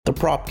The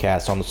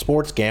Propcast on the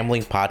Sports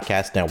Gambling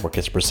Podcast Network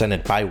is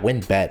presented by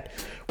WynnBET.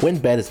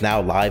 WynnBET is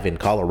now live in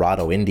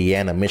Colorado,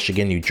 Indiana,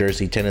 Michigan, New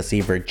Jersey,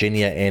 Tennessee,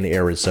 Virginia, and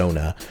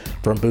Arizona.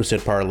 From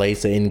boosted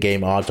parlays to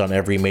in-game odds on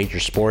every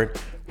major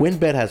sport,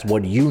 WynnBET has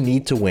what you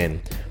need to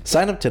win.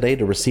 Sign up today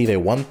to receive a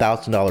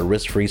 $1,000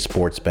 risk-free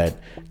sports bet.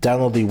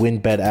 Download the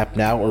WynnBET app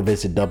now or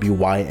visit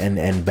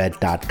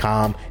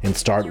wynnbet.com and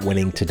start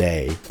winning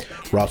today.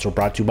 We're also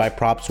brought to you by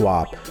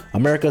PropSwap,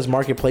 America's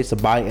marketplace to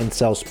buy and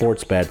sell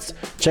sports bets.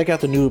 Check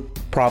out the new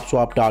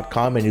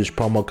PropSwap.com and use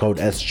promo code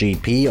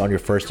SGP on your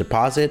first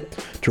deposit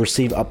to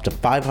receive up to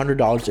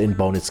 $500 in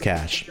bonus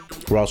cash.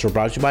 We're also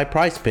brought to you by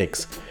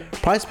PrizePicks.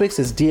 PrizePicks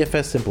is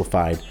DFS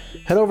simplified.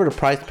 Head over to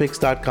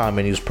prizepicks.com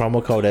and use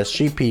promo code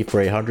SGP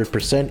for a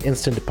 100%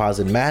 instant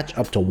deposit match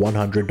up to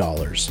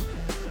 $100.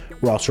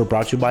 We're also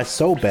brought to you by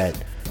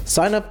SoBet.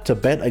 Sign up to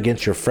bet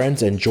against your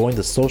friends and join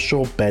the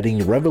social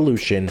betting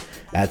revolution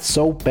at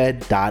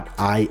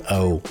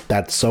SoBet.io.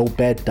 That's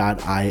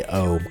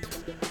SoBet.io.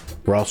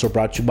 We're also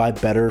brought to you by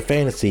Better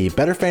Fantasy.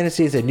 Better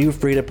Fantasy is a new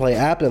free-to-play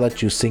app that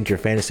lets you sync your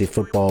fantasy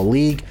football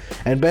league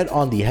and bet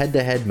on the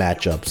head-to-head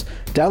matchups.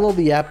 Download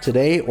the app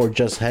today or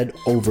just head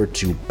over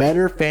to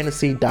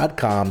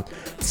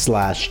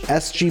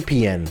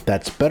betterfantasy.com/SGPN.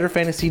 That's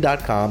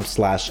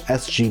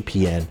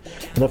betterfantasy.com/SGPN.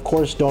 And of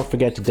course, don't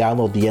forget to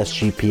download the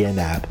SGPN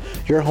app,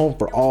 your home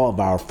for all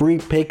of our free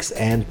picks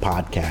and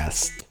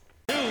podcasts.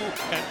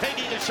 And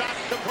taking a shot,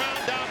 the ground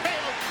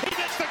downfield. He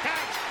gets the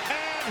catch,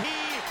 and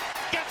he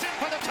gets in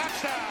for the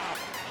touchdown.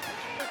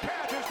 The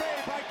catch is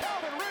made by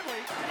Calvin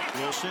Ridley.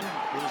 Wilson,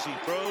 as he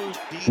throws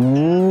deep.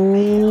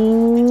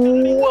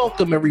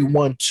 Welcome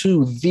everyone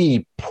to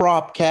the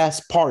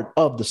Propcast, part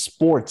of the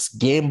Sports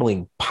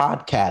Gambling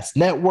Podcast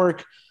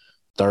Network.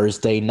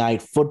 Thursday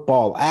night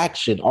football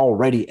action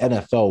already,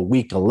 NFL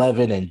Week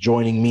 11, and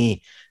joining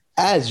me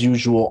as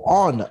usual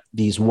on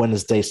these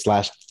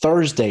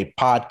Wednesday/Thursday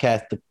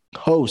podcast, the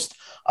host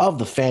of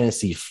the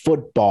Fantasy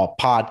Football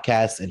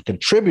Podcast and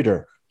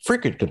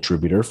frequent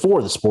contributor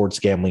for the Sports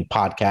Gambling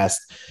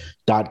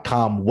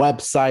Podcast.com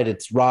website.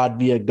 It's Rod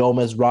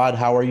Villagomez. Rod,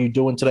 how are you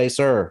doing today,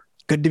 sir?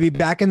 Good to be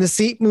back in the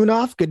seat,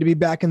 Moonoff. Good to be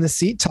back in the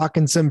seat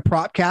talking some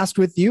Propcast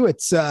with you.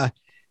 It's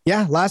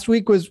last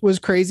week was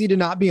crazy to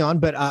not be on,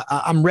 but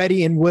I'm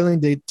ready and willing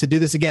to do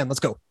this again.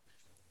 Let's go.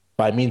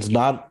 By means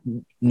Rod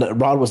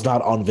was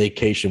not on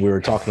vacation. We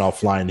were talking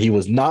offline. He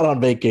was not on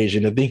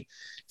vacation. I think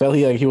felt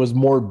like he was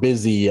more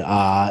busy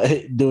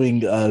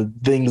doing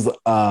things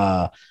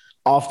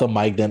off the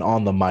mic than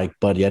on the mic.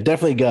 But yeah,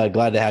 definitely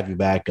glad to have you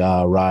back,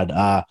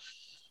 Rod.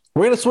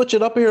 We're going to switch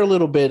it up here a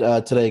little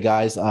bit today,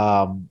 guys.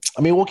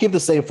 We'll keep the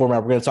same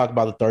format. We're going to talk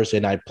about the Thursday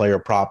night player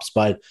props,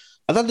 but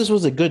I thought this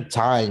was a good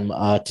time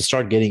to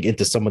start getting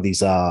into some of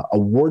these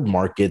award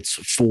markets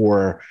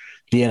for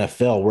the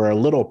NFL. We're a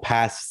little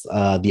past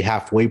the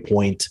halfway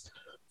point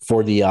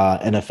for the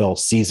NFL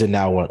season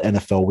now,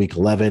 NFL Week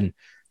 11.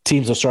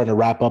 Teams are starting to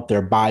wrap up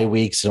their bye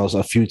weeks.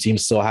 A few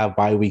teams still have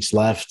bye weeks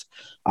left.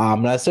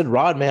 And I said,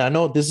 Rod, man, I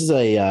know this is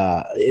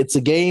it's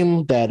a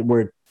game that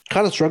we're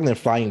kind of struggling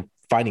finding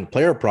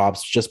player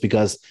props just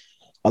because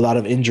a lot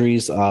of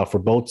injuries for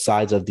both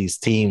sides of these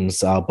teams,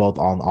 both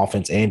on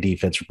offense and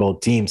defense for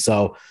both teams.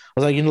 So I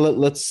was like,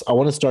 I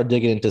want to start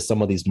digging into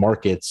some of these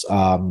markets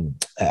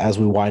as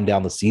we wind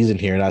down the season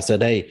here. And I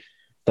said, hey,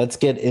 let's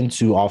get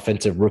into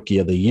Offensive Rookie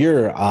of the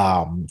Year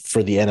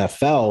for the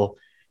NFL.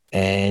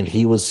 And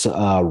he was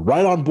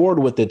right on board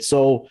with it.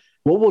 So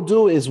what we'll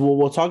do is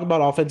we'll talk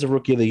about Offensive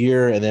Rookie of the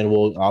Year, and then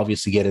we'll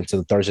obviously get into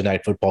the Thursday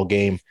night football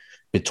game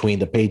between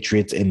the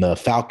Patriots and the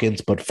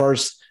Falcons. But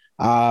first,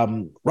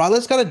 Rod,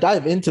 let's kind of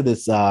dive into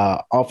this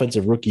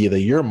Offensive Rookie of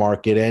the Year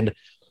market. And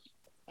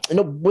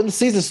when the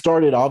season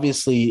started,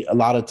 obviously a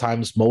lot of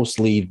times,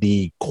 mostly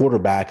the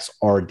quarterbacks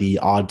are the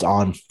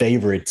odds-on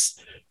favorites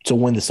to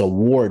win this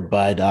award.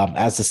 But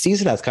as the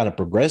season has kind of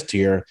progressed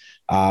here,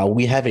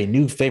 we have a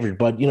new favorite.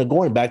 But,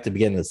 going back to the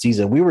beginning of the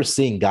season, we were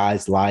seeing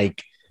guys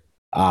like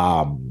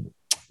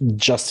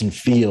Justin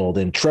Field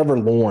and Trevor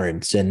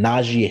Lawrence and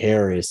Najee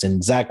Harris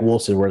and Zach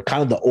Wilson were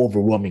kind of the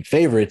overwhelming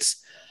favorites.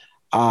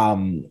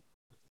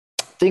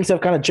 Things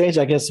have kind of changed.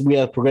 I guess we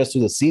have progressed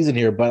through the season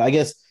here, but I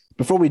guess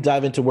before we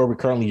dive into where we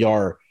currently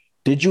are,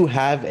 did you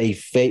have a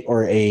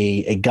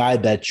guy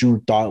that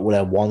you thought would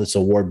have won this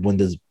award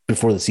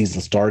before the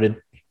season started?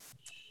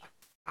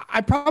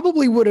 I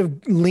probably would have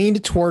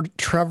leaned toward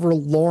Trevor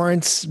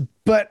Lawrence,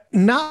 but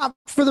not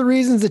for the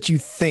reasons that you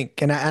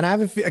think. And I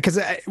have because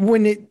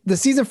when the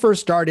season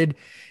first started,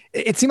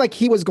 it seemed like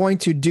he was going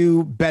to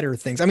do better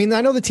things. I mean, I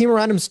know the team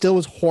around him still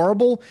was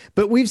horrible,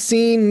 but we've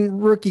seen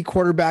rookie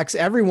quarterbacks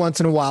every once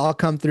in a while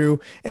come through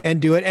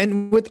and do it.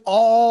 And with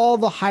all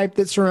the hype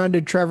that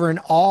surrounded Trevor and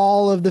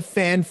all of the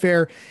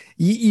fanfare,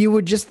 you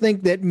would just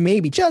think that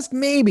just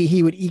maybe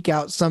he would eke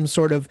out some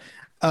sort of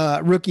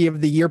Rookie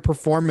of the Year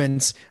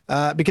performance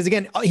because,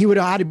 again, he would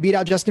have had to beat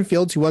out Justin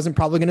Fields, who wasn't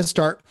probably going to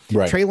start.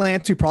 Right. Trey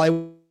Lance, who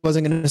probably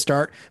wasn't going to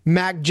start.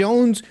 Mac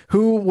Jones,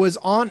 who was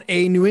on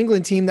a New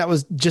England team that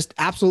was just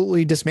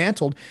absolutely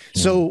dismantled.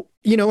 So,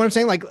 you know what I'm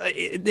saying? Like,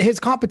 his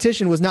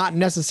competition was not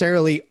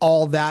necessarily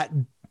all that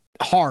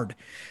hard.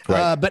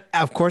 Right. But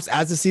of course,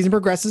 as the season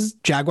progresses,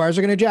 Jaguars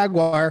are going to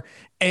Jaguar,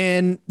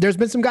 and there's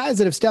been some guys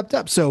that have stepped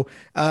up. So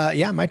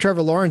my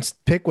Trevor Lawrence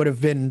pick would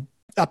have been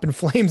up in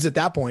flames at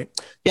that point.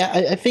 Yeah,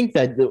 I think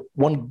that the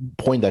one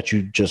point that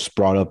you just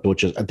brought up,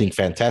 which is I think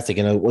fantastic,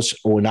 and it was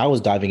when I was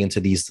diving into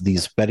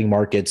these betting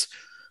markets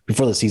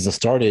before the season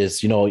started,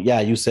 is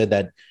you said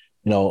that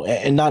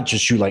and not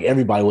just you, like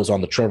everybody was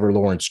on the Trevor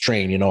Lawrence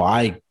train.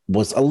 I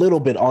was a little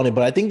bit on it,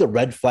 but I think the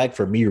red flag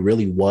for me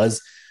really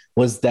was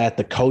that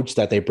the coach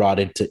that they brought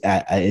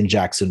in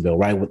Jacksonville,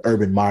 right, with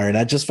Urban Meyer, and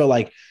I just felt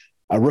like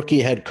a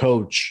rookie head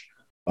coach,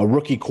 a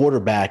rookie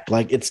quarterback,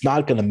 like it's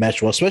not going to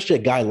mesh well, especially a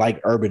guy like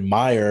Urban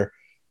Meyer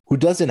who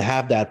doesn't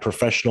have that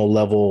professional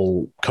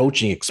level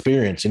coaching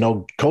experience.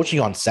 Coaching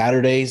on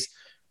Saturdays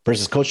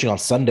versus coaching on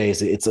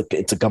Sundays, it's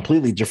a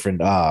completely different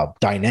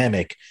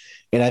dynamic.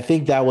 And I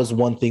think that was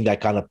one thing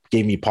that kind of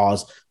gave me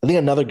pause. I think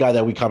another guy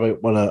that we kind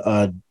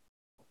of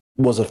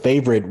was a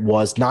favorite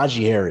was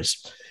Najee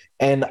Harris.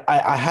 And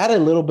I had a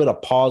little bit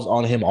of pause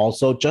on him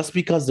also, just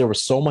because there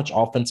was so much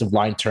offensive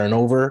line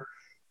turnover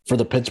for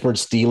the Pittsburgh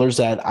Steelers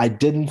that I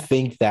didn't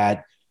think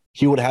that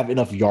he would have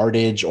enough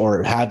yardage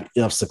or have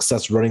enough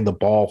success running the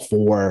ball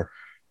for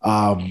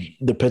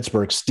the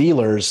Pittsburgh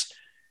Steelers.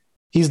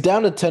 He's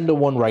down to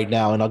 10-1 right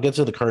now, and I'll get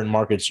to the current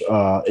markets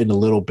in a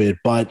little bit,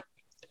 but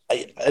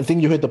I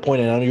think you hit the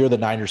point, and I know you're the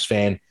Niners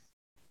fan.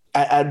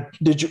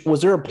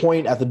 Was there a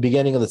point at the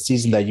beginning of the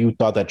season that you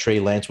thought that Trey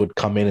Lance would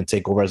come in and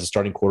take over as a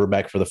starting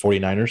quarterback for the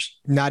 49ers?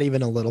 Not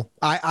even a little.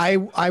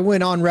 I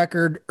went on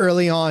record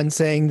early on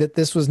saying that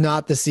this was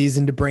not the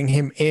season to bring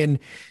him in.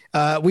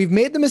 We've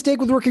made the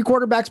mistake with rookie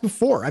quarterbacks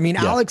before. I mean,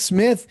 yeah. Alex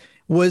Smith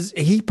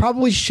he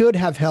probably should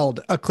have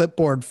held a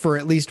clipboard for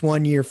at least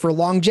 1 year for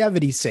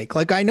longevity's sake.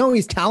 Like, I know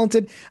he's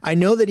talented. I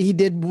know that he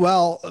did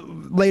well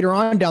later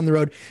on down the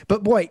road,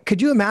 but boy,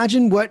 could you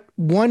imagine what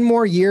one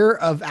more year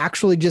of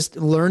actually just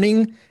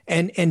learning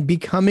and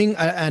becoming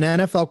an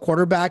NFL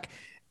quarterback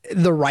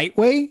the right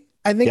way,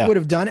 I think would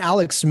have done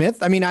Alex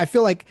Smith. I mean, I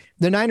feel like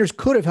the Niners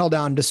could have held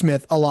on to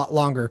Smith a lot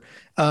longer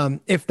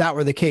if that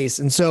were the case.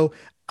 And so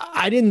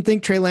I didn't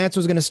think Trey Lance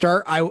was going to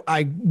start.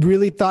 I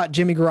really thought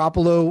Jimmy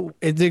Garoppolo,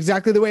 it's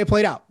exactly the way it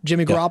played out.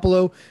 Jimmy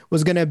Garoppolo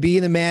was going to be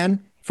the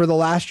man for the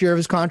last year of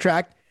his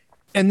contract,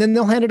 and then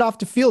they'll hand it off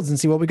to Fields and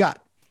see what we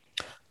got.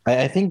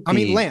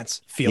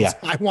 Lance Fields.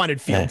 Yeah. I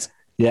wanted Fields.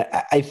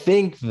 Yeah, I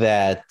think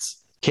that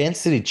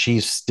Kansas City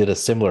Chiefs did a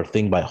similar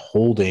thing by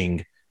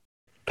holding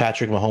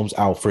Patrick Mahomes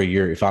out for a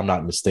year, if I'm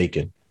not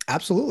mistaken.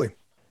 Absolutely.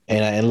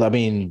 And I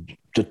mean,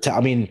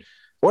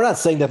 we're not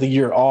saying that the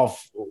year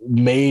off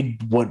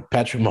made what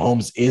Patrick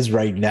Mahomes is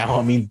right now.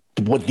 I mean,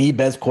 what the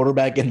best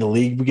quarterback in the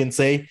league, we can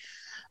say.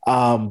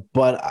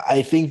 But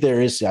I think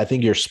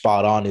you're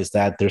spot on, is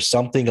that there's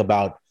something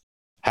about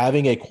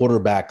having a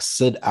quarterback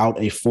sit out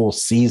a full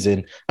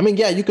season. I mean,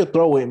 yeah, you could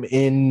throw him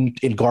in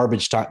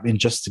garbage time and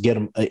just to get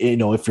him,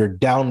 if you're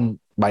down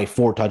by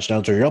 4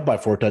 touchdowns or you're up by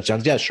 4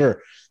 touchdowns, yeah,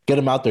 sure. Get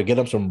him out there, get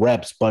him some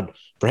reps. But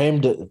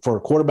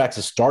for quarterbacks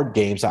to start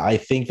games, I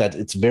think that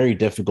it's very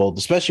difficult,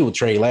 especially with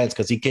Trey Lance,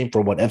 because he came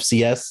from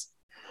FCS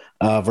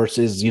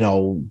versus,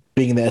 being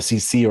in the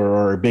SEC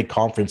or a big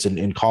conference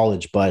in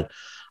college. But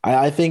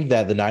I think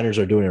that the Niners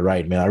are doing it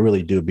right, man. I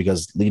really do,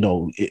 because,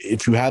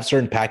 if you have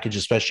certain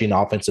packages, especially in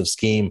offensive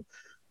scheme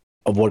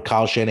of what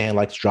Kyle Shanahan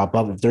likes to drop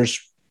up, if there's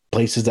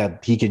places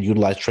that he can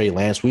utilize Trey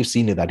Lance, we've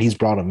seen it, that he's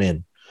brought him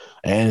in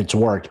and it's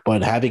worked.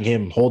 But having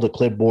him hold a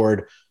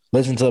clipboard,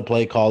 listen to the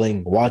play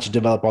calling, watch it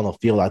develop on the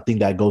field, I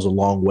think that goes a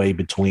long way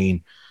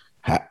between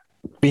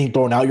being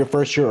thrown out your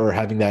first year or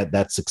having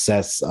that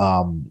success,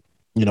 in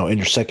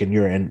your second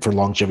year, and for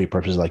longevity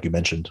purposes, like you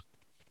mentioned.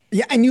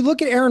 Yeah, and you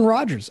look at Aaron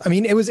Rodgers. I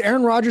mean, it was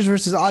Aaron Rodgers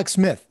versus Alex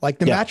Smith. Like,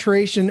 the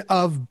maturation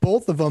of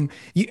both of them.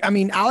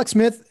 Alex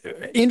Smith,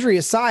 injury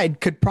aside,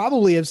 could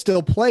probably have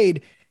still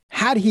played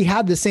had he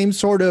had the same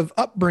sort of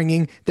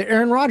upbringing that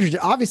Aaron Rodgers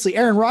did. Obviously,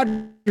 Aaron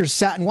Rodgers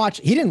sat and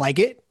watched. He didn't like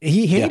it.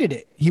 He hated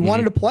it. He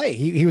wanted to play.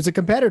 He was a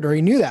competitor.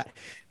 He knew that.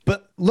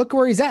 But look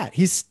where he's at.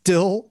 He's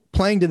still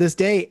playing to this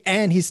day,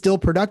 and he's still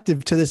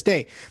productive to this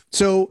day.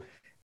 So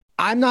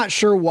I'm not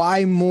sure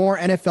why more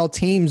NFL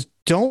teams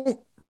don't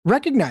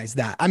recognize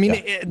that. I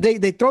mean,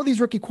 they throw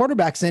these rookie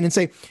quarterbacks in and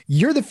say,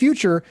 you're the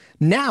future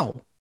now.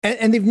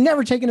 And they've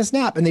never taken a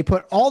snap, and they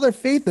put all their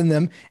faith in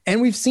them.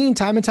 And we've seen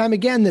time and time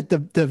again that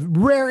the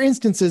rare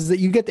instances that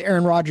you get the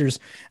Aaron Rodgers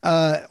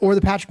or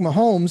the Patrick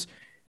Mahomes,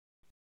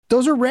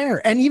 those are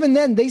rare. And even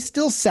then, they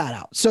still sat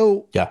out.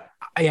 So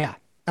I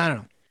don't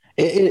know.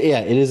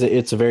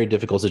 It's a very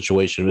difficult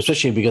situation,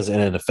 especially because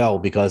in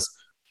NFL, because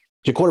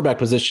your quarterback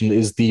position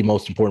is the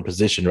most important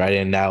position, right?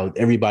 And now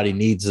everybody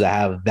needs to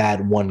have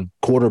that one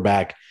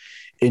quarterback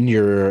in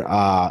your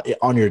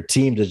on your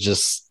team to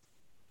just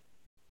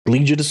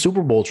lead you to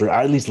Super Bowls, or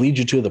at least lead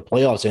you to the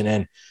playoffs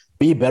and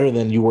be better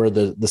than you were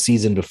the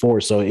season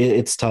before. So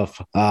it's tough.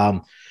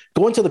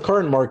 Going to the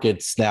current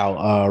markets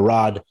now,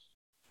 Rod,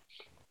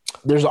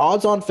 there's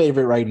odds-on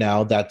favorite right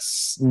now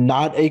that's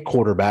not a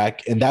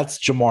quarterback, and that's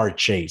Ja'Marr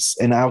Chase.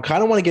 And I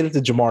kind of want to get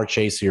into Ja'Marr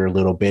Chase here a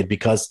little bit,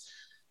 because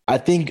I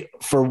think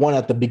for one,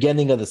 at the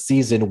beginning of the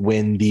season,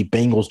 when the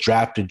Bengals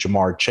drafted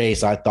Jamar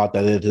Chase, I thought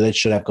that they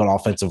should have gone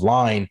offensive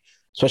line,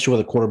 especially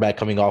with a quarterback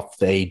coming off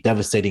a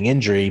devastating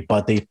injury.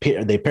 But they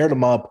paired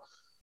him up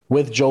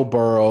with Joe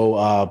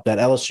Burrow, that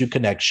LSU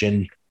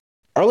connection.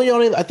 Early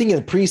on, I think in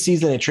the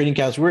preseason and training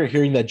camps, we were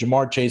hearing that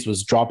Jamar Chase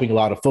was dropping a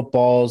lot of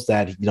footballs,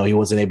 that he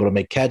wasn't able to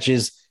make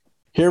catches.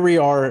 Here we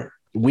are,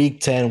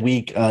 week 9,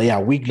 week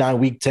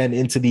 10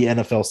 into the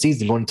NFL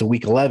season, going into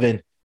week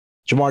 11.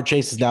 Jamar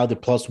Chase is now the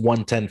plus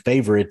 110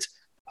 favorite.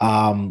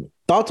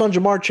 Thoughts on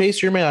Jamar Chase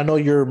here, man? I know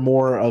you're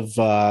more of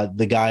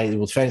the guy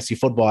with fantasy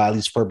football, at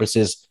least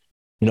purposes,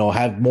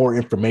 have more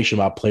information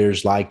about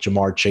players like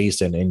Jamar Chase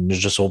and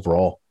just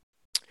overall.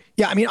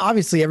 Yeah, I mean,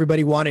 obviously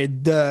everybody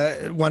wanted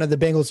one of the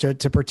Bengals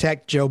to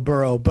protect Joe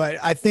Burrow, but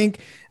I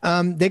think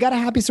they got a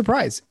happy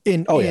surprise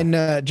in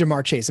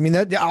Jamar Chase. I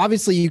mean,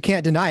 obviously you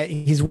can't deny it.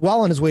 He's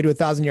well on his way to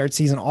 1,000-yard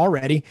season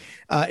already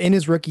in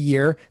his rookie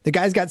year. The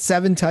guy's got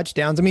 7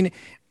 touchdowns. I mean,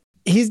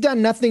 he's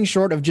done nothing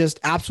short of just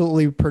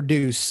absolutely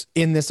produce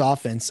in this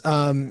offense.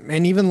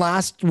 And even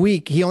last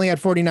week, he only had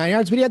 49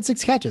 yards, but he had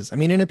 6 catches. I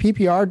mean, in a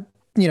PPR,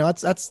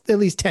 that's at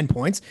least 10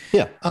 points.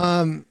 Yeah.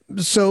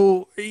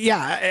 So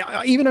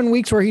yeah, even on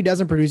weeks where he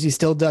doesn't produce, he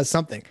still does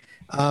something.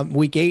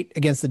 Week 8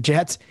 against the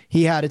Jets,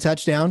 he had a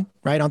touchdown,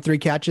 right, on 3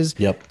 catches.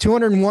 Yep.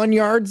 201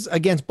 yards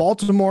against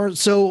Baltimore.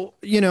 So,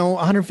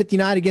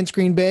 159 against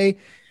Green Bay.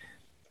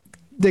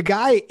 The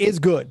guy is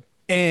good.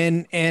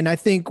 And I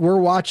think we're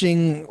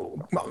watching,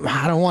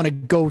 I don't want to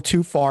go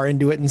too far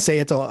into it and say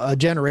it's a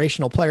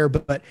generational player,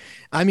 but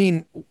I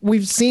mean,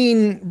 we've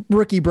seen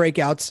rookie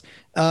breakouts,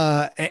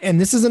 and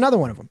this is another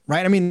one of them,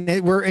 right? I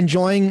mean, we're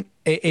enjoying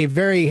a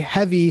very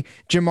heavy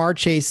Jamar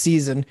Chase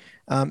season.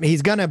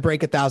 He's going to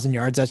break 1,000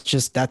 yards.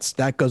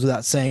 That goes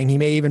without saying. He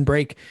may even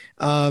break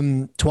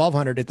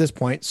 1,200 at this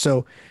point.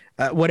 So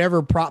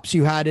whatever props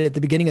you had at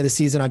the beginning of the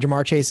season on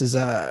Jamar Chase's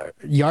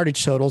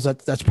yardage totals,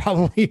 that's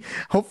probably,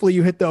 hopefully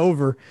you hit the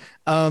over.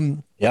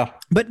 Yeah.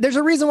 But there's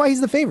a reason why he's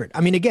the favorite.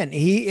 I mean, again,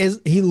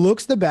 he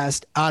looks the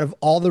best out of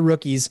all the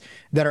rookies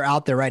that are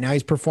out there right now.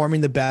 He's performing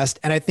the best.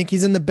 And I think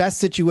he's in the best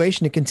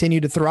situation to continue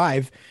to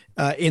thrive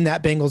in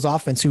that Bengals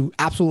offense, who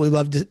absolutely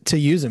love to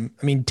use him.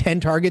 I mean,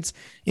 10 targets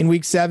in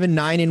week 7,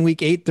 9 in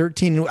week 8,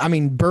 13. I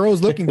mean,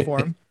 Burrow's looking for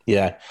him.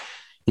 Yeah.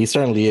 He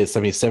certainly is.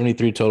 I mean,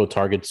 73 total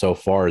targets so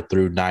far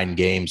through 9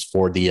 games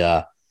for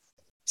the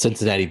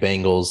Cincinnati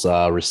Bengals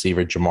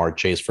receiver Jamar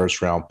Chase,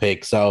 first-round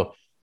pick. So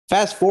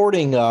fast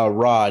forwarding,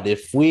 Rod,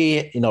 if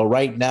we,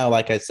 right now,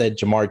 like I said,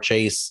 Jamar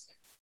Chase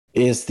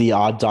is the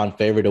odds-on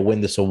favorite to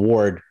win this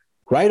award.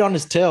 Right on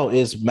his tail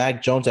is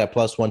Mac Jones at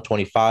plus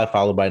 125,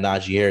 followed by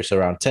Najee Harris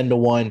around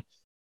 10-1.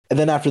 And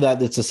then after that,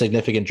 it's a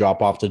significant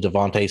drop-off to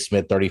Devontae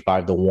Smith,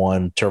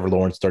 35-1, Trevor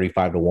Lawrence,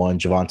 35-1,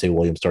 Javonte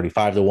Williams,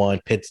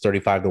 35-1, Pitts,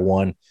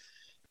 35-1,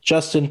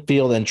 Justin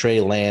Field and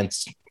Trey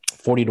Lance,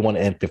 40-1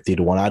 and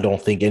 50-1. I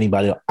don't think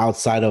anybody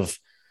outside of,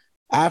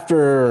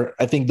 after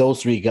I think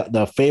those 3,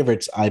 the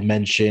favorites I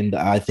mentioned,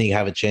 I think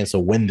have a chance to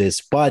win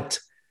this. But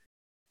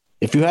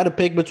if you had to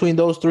pick between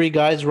those 3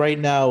 guys right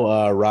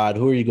now, Rod,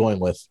 who are you going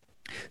with?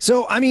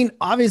 So, I mean,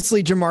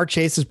 obviously Jamar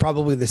Chase is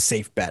probably the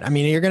safe bet. I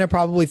mean, you're going to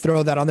probably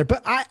throw that on there,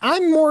 but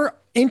I'm more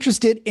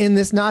interested in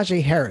this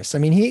Najee Harris. I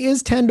mean, he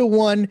is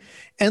 10-1,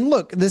 and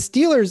look, the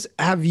Steelers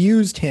have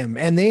used him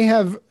and they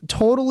have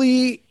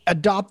totally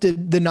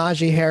adopted the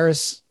Najee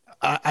Harris,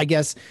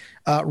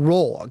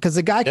 role, because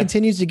the guy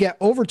continues to get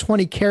over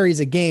 20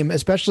 carries a game,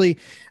 especially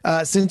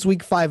since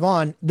week 5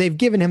 on. They've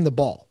given him the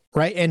ball.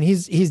 Right. And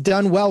he's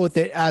done well with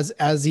it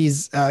as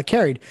he's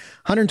carried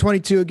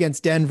 122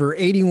 against Denver,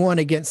 81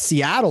 against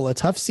Seattle, a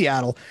tough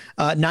Seattle,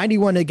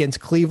 91 against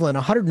Cleveland,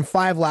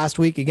 105 last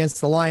week against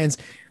the Lions.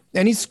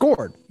 And he's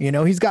scored,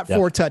 he's got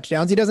 4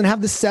 touchdowns. He doesn't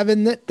have the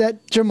 7 that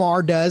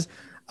Jamar does.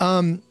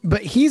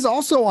 But he's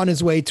also on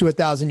his way to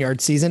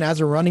 1,000-yard season as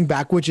a running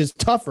back, which is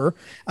tougher,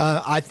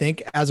 I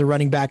think, as a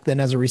running back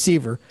than as a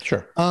receiver.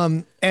 Sure.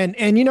 And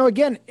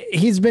again,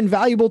 he's been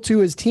valuable to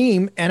his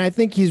team. And I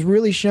think he's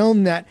really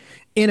shown that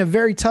in a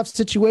very tough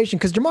situation,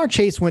 because Jamar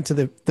Chase went to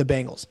the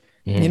Bengals,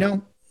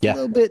 Yeah.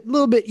 a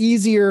little bit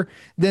easier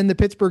than the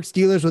Pittsburgh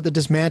Steelers with a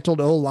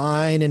dismantled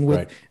O-line and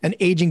with an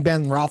aging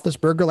Ben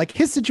Roethlisberger. Like,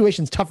 his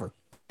situation's tougher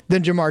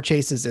than Jamar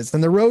Chase's is.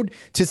 And the road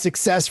to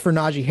success for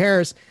Najee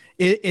Harris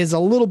is a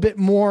little bit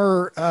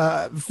more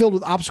filled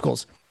with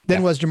obstacles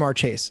than was Jamar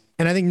Chase.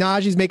 And I think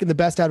Najee's making the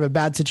best out of a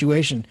bad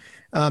situation.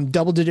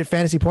 Double-digit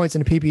fantasy points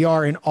in a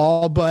PPR in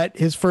all but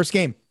his first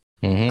game.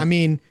 I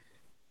mean,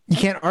 you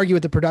can't argue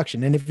with the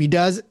production. And if he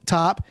does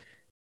top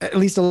at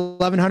least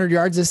 1,100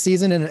 yards this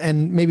season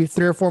and maybe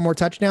 3 or 4 more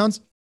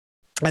touchdowns,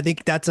 I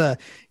think that's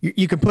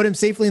you can put him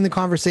safely in the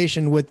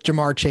conversation with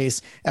Jamar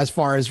Chase as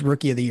far as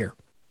rookie of the year.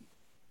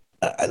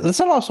 Let's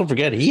not also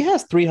forget, he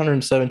has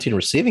 317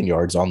 receiving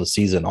yards on the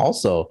season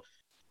also.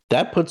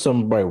 That puts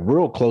him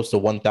real close to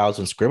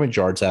 1,000 scrimmage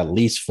yards at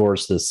least for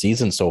the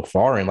season so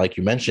far. And like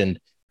you mentioned,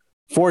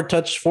 4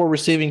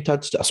 rushing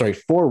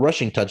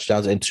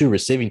touchdowns and 2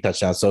 receiving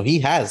touchdowns. So he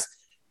has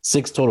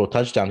 6 total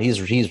touchdowns.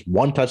 He's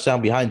 1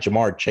 touchdown behind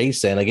Jamar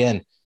Chase. And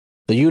again,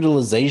 the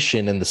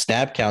utilization and the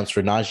snap counts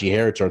for Najee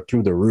Harris are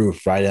through the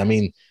roof, right? I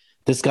mean,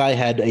 this guy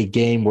had a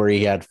game where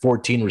he had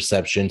 14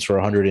 receptions for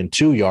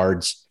 102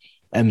 yards.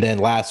 And then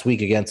last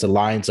week against the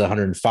Lions,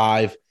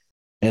 105.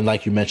 And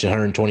like you mentioned,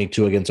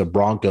 122 against the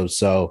Broncos.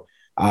 So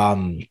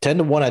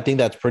 10-1, I think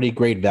that's pretty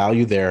great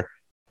value there.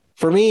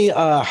 For me,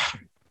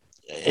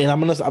 and I'm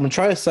gonna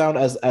try to sound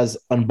as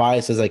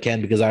unbiased as I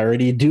can because I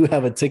already do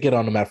have a ticket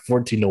on him at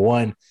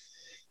 14-1.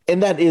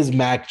 And that is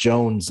Mac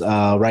Jones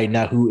right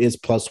now, who is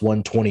plus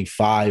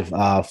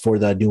 125 for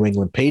the New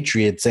England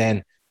Patriots.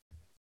 And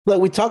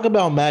look, we talk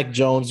about Mac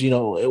Jones,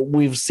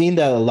 we've seen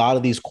that a lot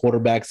of these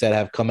quarterbacks that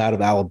have come out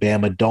of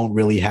Alabama don't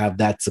really have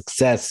that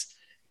success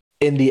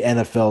in the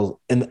NFL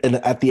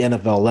at the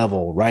NFL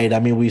level, right? I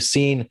mean, we've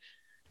seen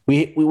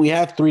we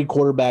have 3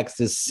 quarterbacks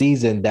this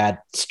season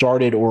that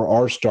started or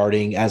are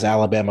starting as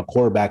Alabama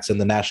quarterbacks in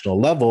the national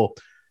level,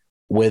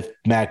 with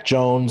Mac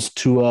Jones,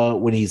 Tua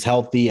when he's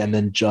healthy, and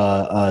then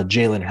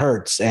Jalen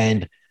Hurts.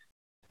 And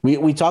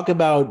we talk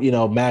about,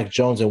 Mac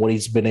Jones and what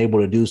he's been able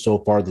to do so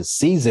far this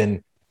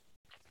season.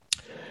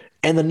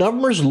 And the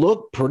numbers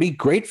look pretty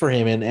great for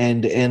him.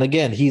 And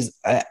again, he's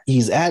at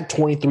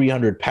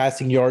 2,300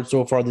 passing yards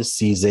so far this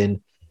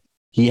season.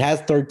 He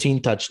has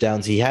 13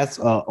 touchdowns. He has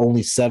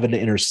only 7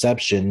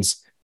 interceptions.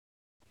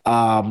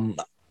 And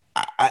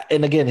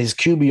again, his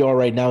QBR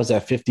right now is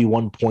at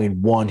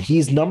 51.1.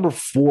 He's number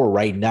 4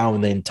 right now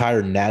in the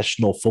entire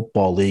National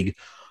Football League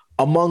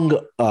among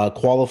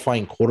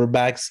qualifying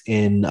quarterbacks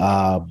in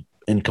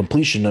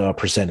completion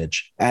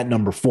percentage at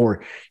number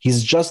 4.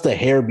 He's just a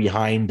hair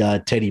behind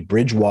Teddy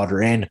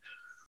Bridgewater. And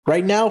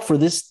right now, for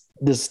this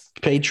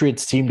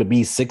Patriots team to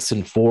be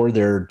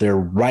 6-4, they're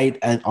right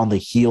on the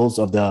heels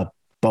of the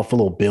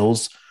Buffalo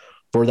Bills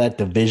for that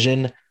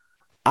division.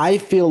 I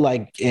feel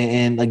like,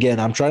 and again,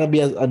 I'm trying to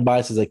be as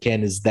unbiased as I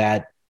can, is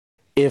that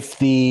if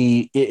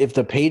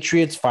the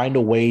Patriots find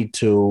a way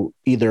to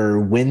either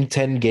win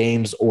 10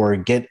 games or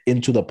get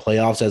into the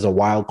playoffs as a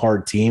wild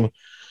card team,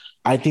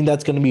 I think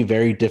that's going to be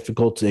very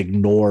difficult to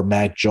ignore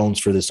Mac Jones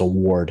for this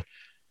award.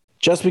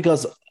 Just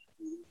because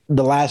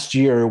the last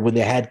year when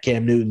they had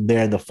Cam Newton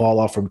there and the fall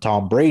off from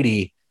Tom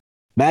Brady,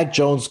 Mac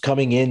Jones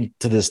coming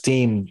into this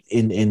team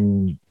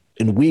in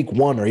week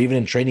 1 or even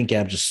in training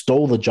camp just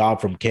stole the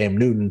job from Cam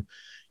Newton.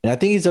 And I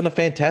think he's done a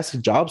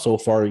fantastic job so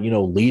far,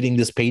 leading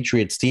this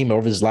Patriots team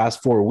over his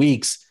last 4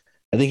 weeks.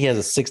 I think he has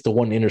a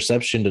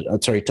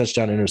 6-to-1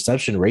 touchdown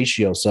interception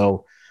ratio.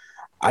 So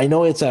I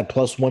know it's at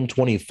plus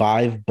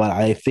 125, but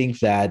I think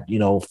that,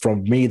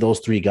 from those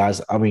three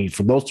guys, I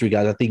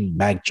think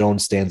Mac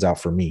Jones stands out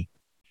for me.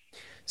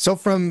 So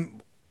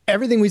from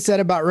everything we said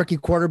about rookie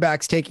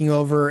quarterbacks taking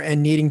over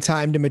and needing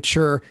time to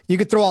mature, you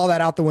could throw all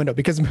that out the window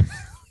because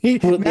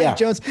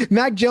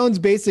Mac Jones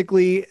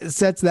basically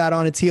sets that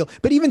on its heel.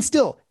 But even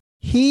still,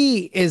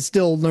 he is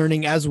still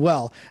learning as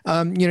well.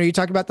 You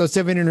talk about those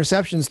 7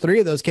 interceptions, 3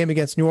 of those came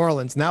against New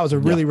Orleans, and that was a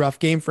really rough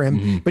game for him.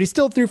 Mm-hmm. But he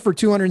still threw for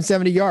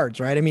 270 yards,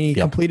 right? I mean, he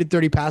completed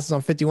 30 passes on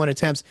 51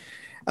 attempts.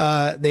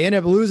 They ended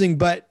up losing,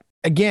 but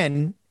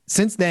again,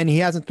 since then, he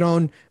hasn't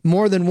thrown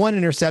more than 1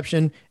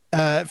 interception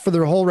for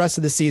the whole rest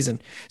of the season.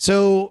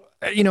 So,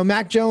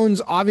 Mac Jones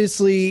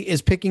obviously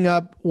is picking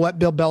up what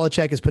Bill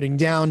Belichick is putting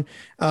down.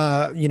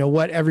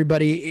 What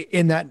everybody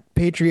in that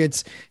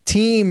Patriots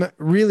team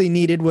really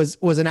needed was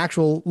an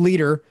actual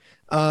leader.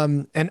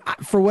 And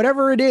for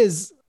whatever it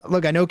is,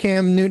 look, I know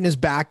Cam Newton is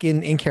back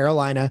in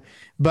Carolina,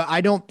 but I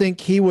don't think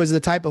he was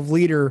the type of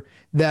leader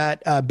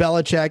that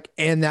Belichick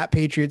and that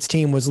Patriots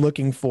team was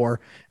looking for.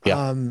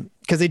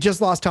 Because they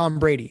just lost Tom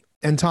Brady,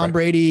 and Tom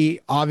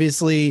Brady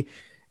obviously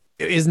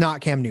is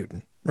not Cam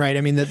Newton. Right.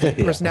 I mean, the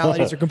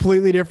personalities are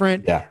completely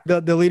different. Yeah.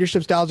 The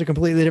leadership styles are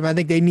completely different. I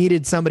think they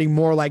needed somebody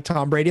more like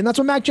Tom Brady, and that's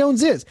what Mac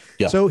Jones is.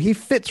 Yeah. So he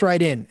fits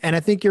right in. And I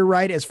think you're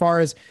right as far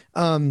as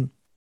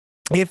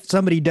if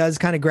somebody does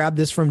kind of grab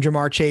this from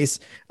Jamar Chase,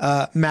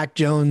 Mac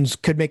Jones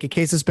could make a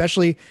case,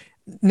 especially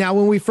now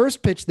when we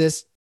first pitched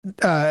this.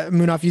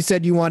 Munaf, you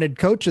said you wanted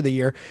coach of the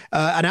year.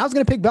 And I was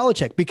going to pick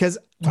Belichick because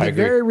the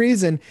very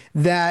reason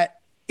that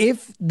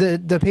if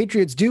the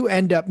Patriots do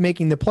end up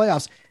making the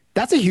playoffs,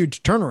 that's a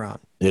huge turnaround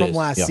from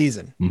last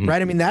season,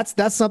 right? I mean,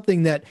 that's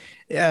something that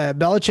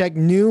Belichick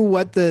knew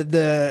what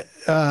the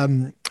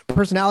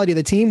personality of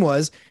the team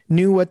was,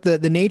 knew what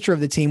the nature of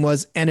the team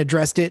was, and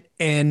addressed it.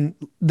 And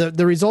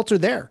the results are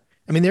there.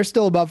 I mean, they're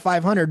still above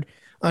 500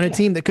 on a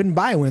team that couldn't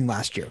buy a win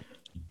last year.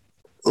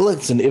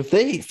 Listen, if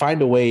they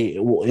find a way,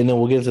 and then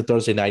we'll get into the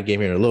Thursday night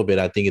game here in a little bit,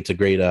 I think it's a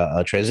great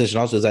transition.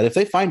 Also, is that if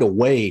they find a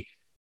way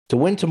to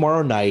win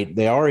tomorrow night,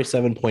 they are a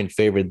 7-point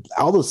favorite.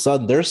 All of a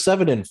sudden, they're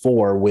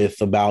 7-4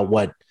 with about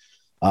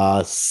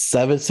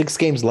 6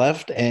 games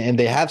left, and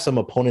they have some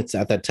opponents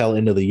at that tail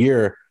end of the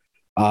year.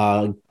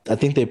 I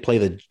think they play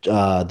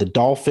the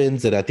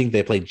Dolphins, and I think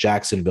they play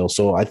Jacksonville.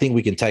 So I think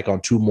we can tack on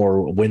 2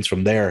 more wins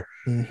from there.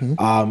 Mm-hmm.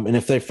 And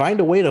if they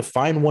find a way to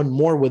find one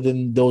more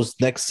within those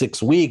next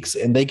 6 weeks,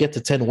 and they get to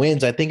 10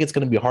 wins, I think it's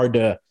going to be hard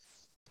to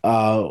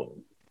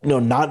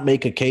not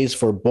make a case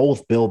for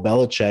both Bill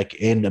Belichick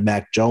and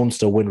Mac Jones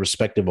to win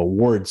respective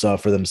awards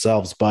for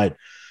themselves. But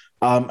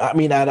I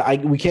mean,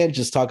 we can't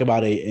just talk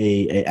about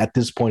a at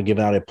this point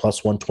giving out a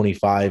plus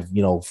 125,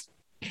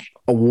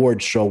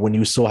 award show when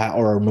you still have,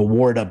 or an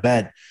award a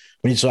bet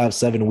when you still have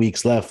 7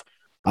 weeks left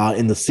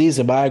in the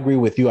season. But I agree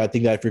with you. I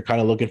think that if you're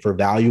kind of looking for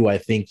value, I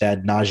think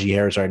that Najee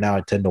Harris right now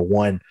at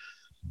 10-1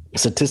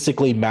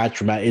 statistically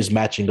is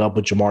matching up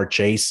with Ja'Marr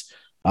Chase.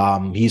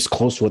 He's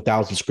close to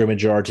 1,000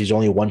 scrimmage yards. He's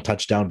only 1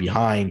 touchdown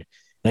behind.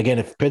 And again,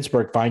 if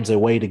Pittsburgh finds a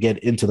way to get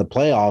into the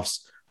playoffs,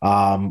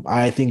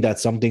 I think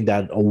that's something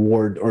that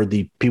award, or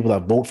the people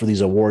that vote for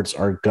these awards,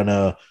 are going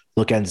to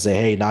look at and say,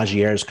 hey, Najee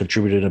Harris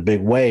contributed in a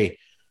big way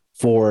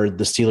for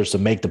the Steelers to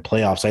make the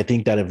playoffs. I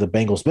think that if the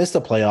Bengals miss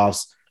the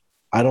playoffs,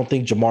 I don't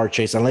think Ja'Marr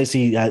Chase, unless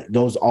he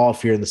goes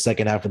off here in the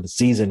second half of the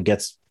season,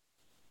 gets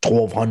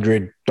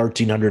 1,200,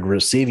 1,300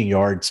 receiving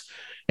yards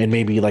and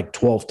maybe like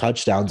 12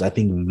 touchdowns, I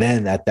think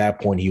then at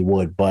that point he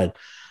would. But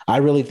I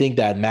really think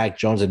that Mac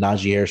Jones and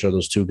Najee Harris are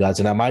those two guys.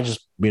 And I might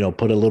just,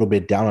 put a little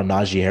bit down on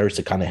Najee Harris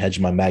to kind of hedge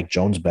my Mac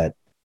Jones bet.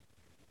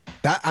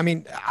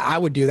 I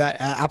would do that.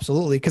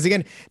 Absolutely. Because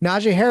again,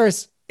 Najee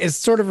Harris is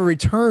sort of a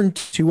return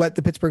to what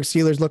the Pittsburgh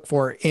Steelers look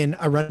for in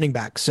a running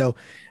back. So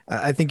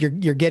I think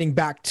you're getting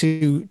back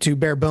to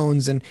bare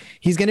bones, and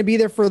he's going to be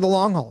there for the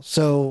long haul.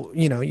 So,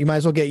 you might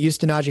as well get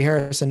used to Najee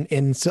Harris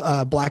in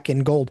black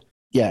and gold.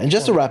 Yeah. And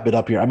just to wrap it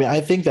up here, I mean,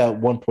 I think that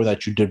one point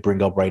that you did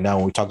bring up right now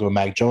when we talked about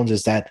Mac Jones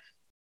is that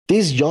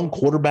these young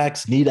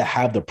quarterbacks need to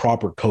have the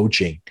proper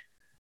coaching.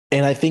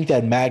 And I think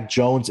that Mac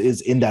Jones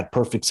is in that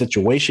perfect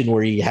situation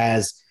where he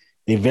has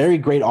a very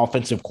great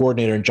offensive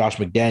coordinator in Josh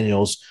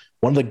McDaniels,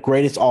 one of the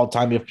greatest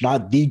all-time, if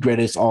not the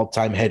greatest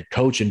all-time head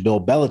coach in Bill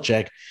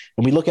Belichick.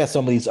 And we look at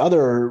some of these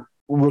other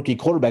rookie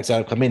quarterbacks that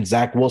have come in,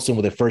 Zach Wilson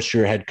with a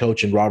first-year head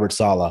coach in Robert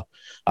Saleh,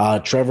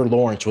 Trevor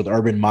Lawrence with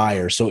Urban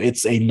Meyer. So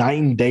it's a night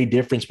and day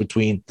difference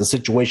between the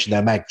situation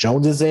that Mac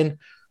Jones is in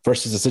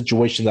versus the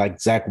situation like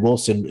Zach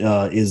Wilson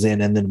is in,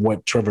 and then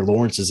what Trevor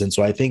Lawrence is in.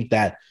 So I think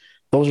that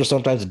those are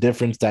sometimes a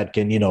difference that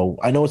can,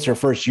 I know it's their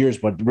first years,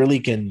 but really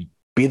can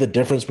be the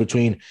difference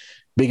between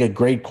being a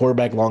great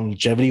quarterback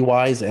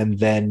longevity-wise and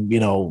then,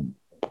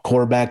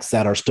 quarterbacks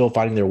that are still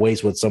finding their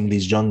ways with some of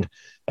these young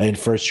and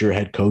first-year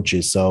head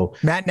coaches. So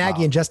Matt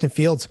Nagy and Justin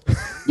Fields.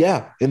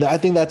 Yeah, and I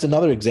think that's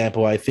another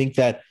example. I think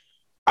that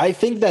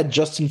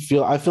Justin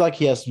Fields, I feel like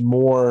he has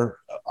more,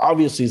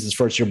 obviously it's his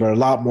first year, but a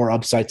lot more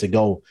upside to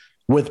go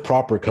with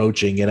proper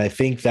coaching. And I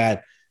think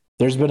that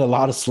there's been a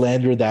lot of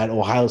slander that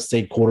Ohio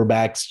State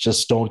quarterbacks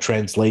just don't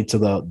translate to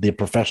the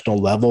professional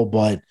level.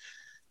 But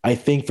I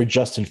think for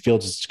Justin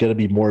Fields, it's going to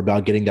be more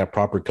about getting that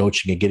proper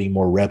coaching and getting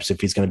more reps if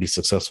he's going to be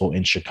successful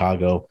in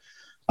Chicago.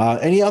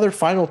 Any other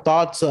final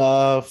thoughts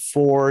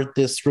for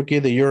this Rookie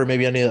of the Year, or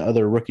maybe any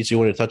other rookies you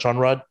want to touch on,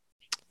 Rod?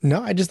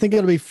 No, I just think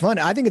it'll be fun.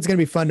 I think it's going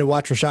to be fun to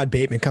watch Rashad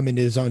Bateman come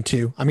into his own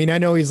too. I mean, I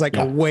know he's like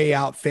a way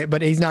out fit,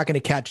 but he's not going to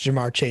catch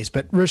Ja'Marr Chase.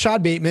 But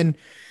Rashad Bateman,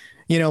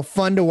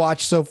 fun to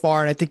watch so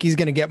far, and I think he's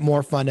going to get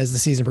more fun as the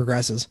season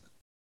progresses.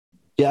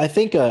 Yeah, I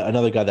think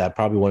another guy that I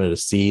probably wanted to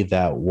see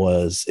that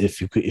was, if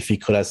he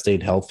could have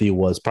stayed healthy,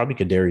 was probably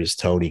Kadarius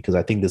Toney, because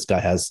I think this guy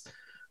has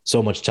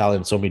so much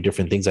talent, so many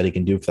different things that he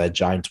can do for that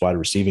Giants wide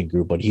receiving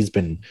group. But he's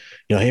been,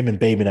 him and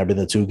Bateman have been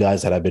the two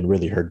guys that have been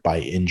really hurt by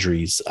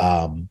injuries.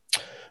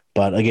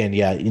 But again,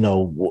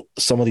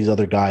 some of these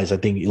other guys, I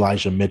think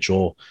Elijah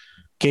Mitchell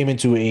came in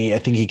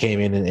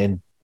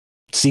and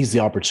seized the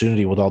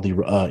opportunity with all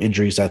the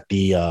injuries that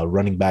the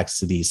running backs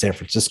to the San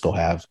Francisco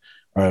have,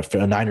 or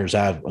Niners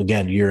have,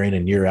 again, year in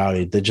and year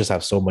out. They just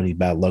have so many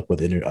bad luck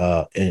with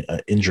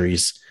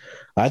injuries.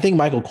 I think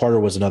Michael Carter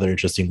was another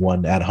interesting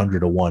one at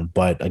 100-1,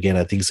 but again,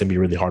 I think it's going to be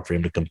really hard for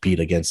him to compete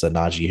against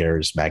Najee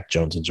Harris, Mac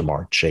Jones, and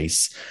Ja'Marr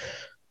Chase.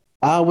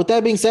 With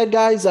that being said,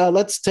 guys,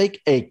 let's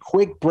take a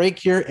quick break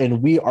here,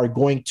 and we are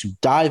going to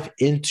dive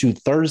into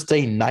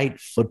Thursday Night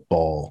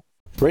Football.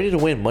 Ready to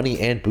win money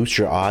and boost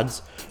your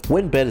odds?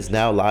 WynnBET is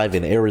now live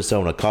in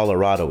Arizona,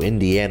 Colorado,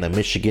 Indiana,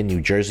 Michigan,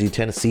 New Jersey,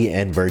 Tennessee,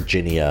 and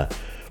Virginia.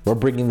 We're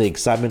bringing the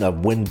excitement of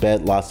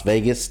WynnBET Las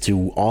Vegas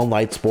to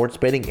online sports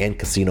betting and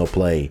casino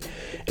play.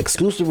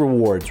 Exclusive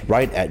rewards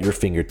right at your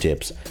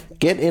fingertips.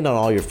 Get in on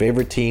all your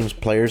favorite teams,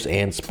 players,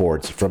 and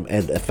sports, from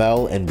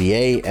NFL,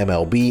 NBA,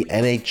 MLB,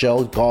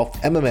 NHL, golf,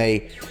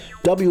 MMA,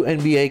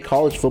 WNBA,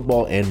 college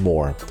football, and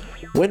more.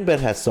 WynnBET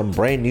has some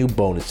brand new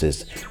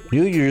bonuses.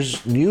 New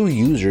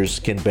users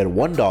can bet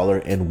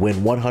 $1 and win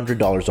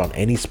 $100 on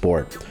any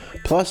sport.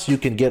 Plus, you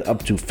can get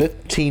up to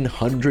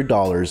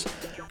 $1,500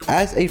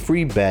 as a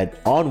free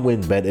bet on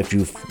WynnBET if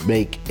you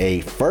make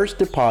a first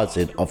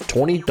deposit of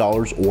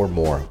 $20 or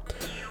more.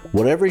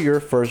 Whatever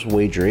your first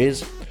wager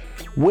is,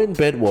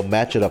 WynnBET will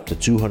match it up to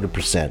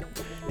 200%.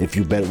 If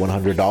you bet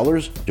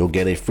 $100, you'll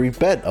get a free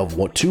bet of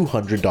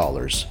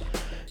 $200.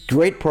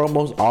 Great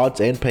promos,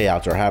 odds, and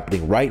payouts are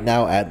happening right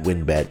now at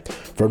WynnBET.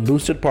 From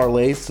boosted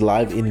parlays to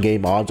live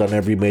in-game odds on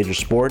every major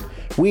sport,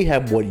 we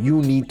have what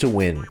you need to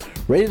win.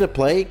 Ready to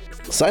play?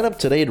 Sign up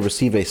today to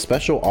receive a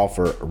special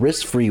offer,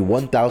 risk-free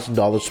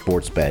 $1,000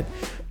 sports bet.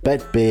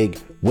 Bet big,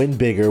 win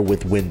bigger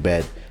with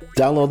WynnBET.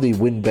 Download the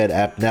WynnBET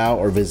app now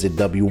or visit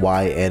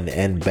wynnbet.com.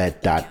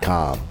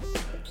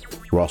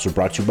 We're also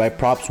brought to you by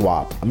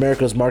PropSwap,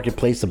 America's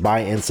marketplace to buy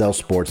and sell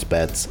sports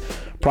bets.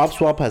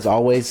 PropSwap has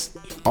always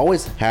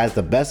has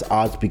the best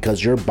odds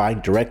because you're buying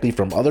directly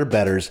from other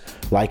bettors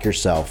like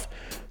yourself.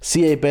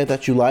 See a bet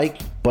that you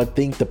like but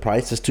think the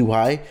price is too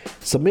high?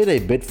 Submit a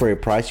bid for a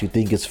price you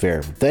think is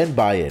fair, then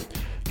buy it.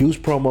 Use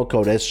promo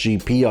code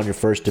SGP on your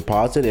first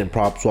deposit and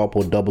PropSwap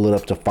will double it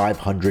up to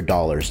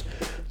 $500.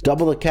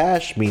 Double the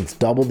cash means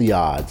double the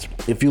odds.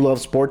 If you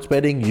love sports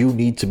betting, you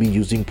need to be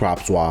using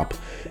PropSwap.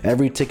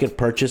 Every ticket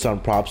purchased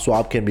on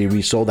PropSwap can be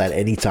resold at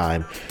any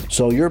time,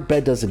 so your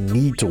bet doesn't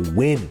need to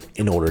win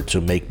in order to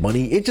make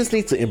money, it just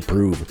needs to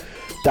improve.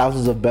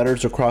 Thousands of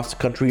bettors across the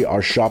country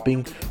are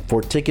shopping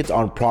for tickets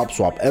on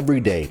PropSwap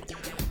every day.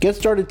 Get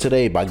started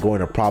today by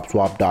going to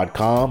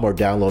PropSwap.com or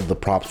download the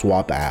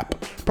PropSwap app.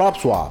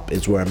 PropSwap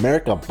is where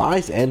America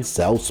buys and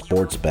sells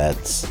sports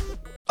bets.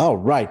 All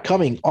right,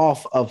 coming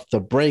off of the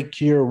break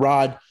here,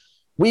 Rod,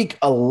 Week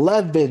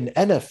 11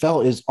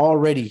 NFL is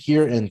already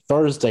here and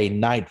Thursday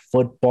night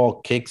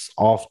football kicks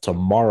off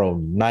tomorrow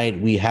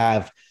night. We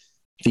have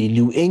the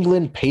New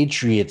England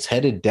Patriots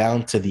headed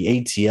down to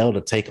the ATL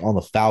to take on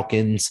the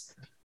Falcons.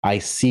 I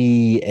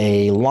see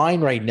a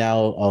line right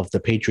now of the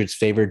Patriots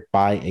favored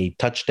by a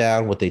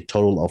touchdown with a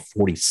total of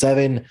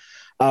 47.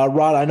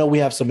 Rod, I know we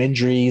have some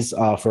injuries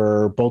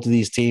for both of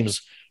these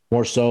teams,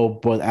 more so,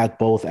 but at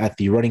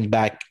the running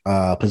back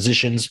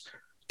positions.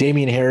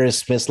 Damian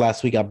Harris missed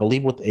last week, I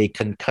believe, with a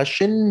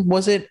concussion,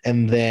 was it?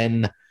 And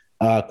then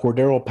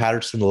Cordero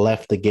Patterson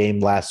left the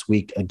game last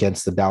week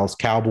against the Dallas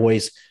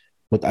Cowboys,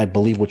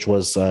 which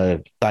was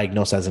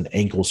diagnosed as an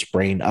ankle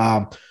sprain.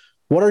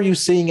 What are you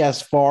seeing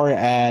as far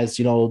as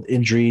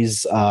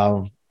injuries,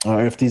 or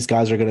if these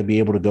guys are going to be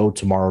able to go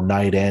tomorrow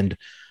night? And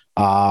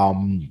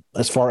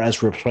as far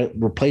as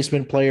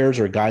replacement players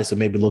or guys that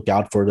maybe look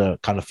out for to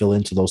kind of fill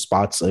into those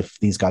spots if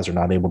these guys are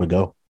not able to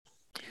go?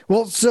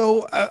 Well,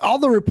 so all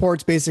the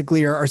reports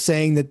basically are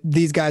saying that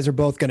these guys are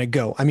both going to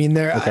go. I mean,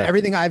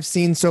 everything I've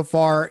seen so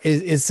far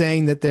is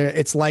saying that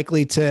it's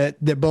likely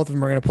that both of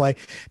them are going to play.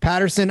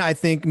 Patterson, I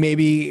think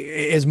maybe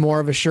is more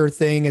of a sure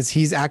thing as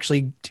he's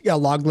actually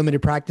logged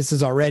limited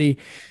practices already.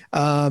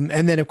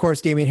 And then of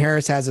course, Damian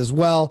Harris has as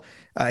well.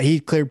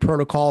 He cleared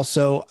protocol.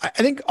 So I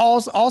think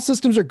all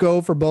systems are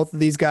go for both of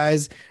these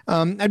guys.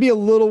 I'd be a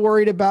little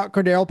worried about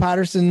Cordell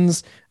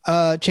Patterson's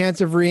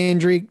chance of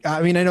re-injury.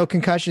 I mean, I know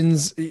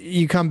concussions,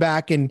 you come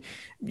back and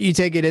you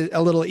take it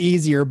a little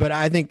easier, but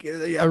I think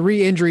a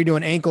re-injury to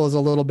an ankle is a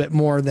little bit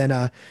more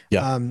than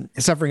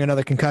suffering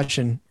another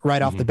concussion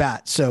right off the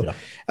bat. So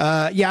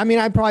I mean,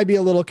 I'd probably be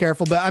a little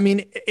careful, but I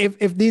mean,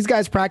 if these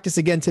guys practice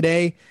again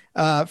today,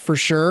 for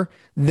sure,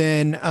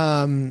 then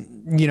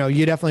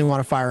you definitely want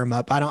to fire them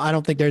up. I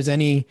don't think there's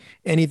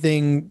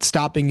anything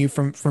stopping you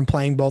from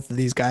playing both of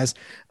these guys.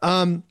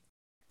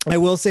 I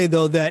will say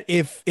though that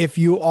if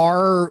you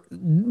are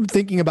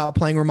thinking about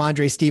playing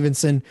Ramondre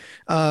Stevenson,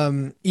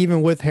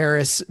 even with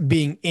Harris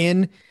being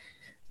in,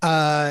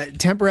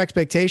 temper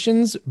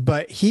expectations,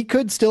 but he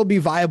could still be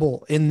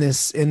viable in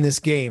this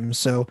game.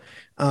 So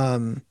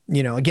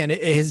again,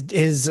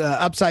 his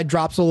upside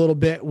drops a little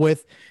bit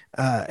with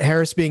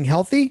Harris being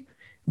healthy,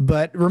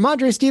 but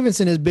Ramondre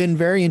Stevenson has been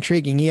very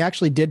intriguing. He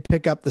actually did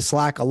pick up the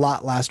slack a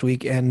lot last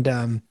week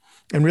and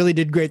really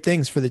did great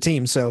things for the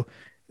team. So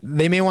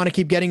they may want to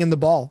keep getting him the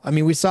ball. I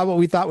mean, we saw what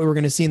we thought we were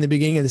going to see in the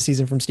beginning of the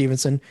season from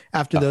Stevenson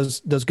after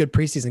those good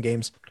preseason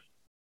games.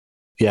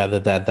 Yeah,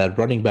 that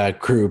running back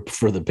group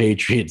for the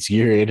Patriots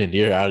year in and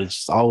year out, it's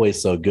just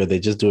always so good. They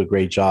just do a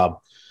great job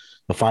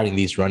of finding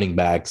these running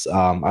backs.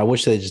 I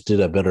wish they just did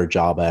a better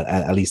job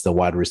at least the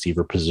wide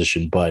receiver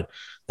position, but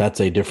that's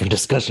a different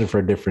discussion for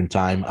a different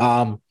time.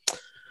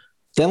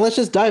 Then let's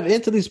just dive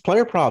into these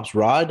player props,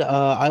 Rod.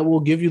 I will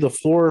give you the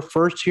floor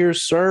first here,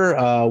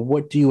 sir.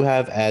 What do you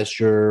have as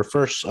your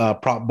first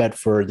prop bet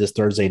for this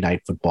Thursday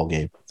night football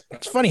game?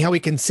 It's funny how we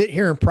can sit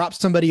here and prop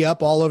somebody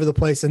up all over the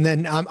place, and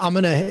then I'm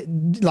gonna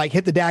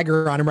hit the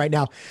dagger on him right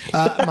now.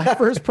 My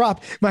first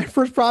prop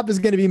is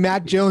going to be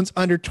Mac Jones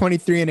under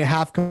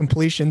 23.5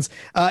 completions.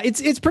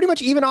 It's pretty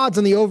much even odds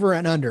on the over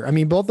and under. I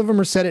mean, both of them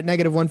are set at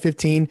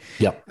 -115.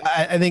 Yep.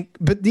 I think,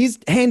 but these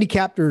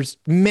handicappers,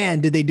 man,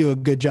 did they do a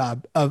good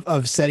job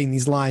of setting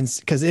these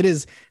lines, because it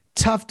is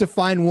tough to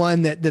find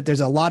one that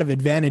there's a lot of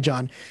advantage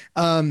on.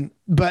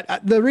 But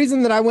the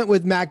reason that I went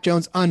with Mac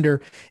Jones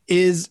under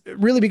is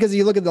really because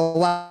you look at the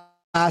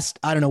last,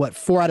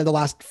 4 out of the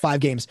last 5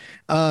 games.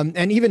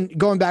 And even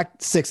going back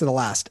 6 of the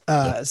last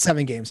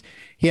 7 games,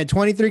 he had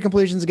 23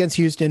 completions against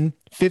Houston,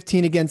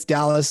 15 against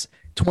Dallas,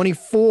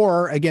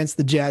 24 against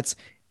the Jets,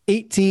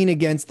 18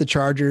 against the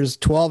Chargers,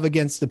 12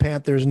 against the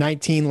Panthers,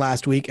 19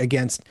 last week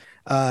against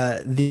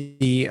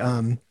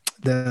the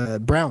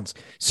Browns.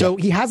 So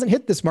he hasn't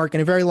hit this mark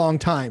in a very long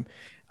time.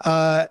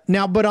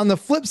 Now, but on the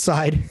flip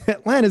side,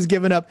 Atlanta's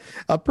given up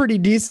a pretty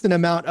decent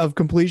amount of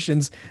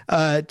completions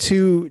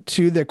to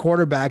the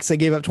quarterbacks. They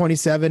gave up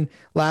 27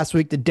 last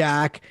week to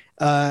Dak.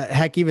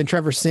 Heck, even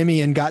Trevor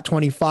Siemian got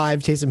 25.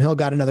 Taysom Hill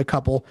got another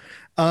couple.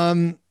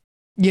 So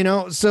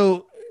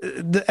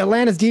the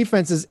Atlanta's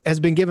defense has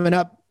been giving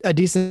up a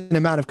decent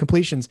amount of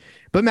completions,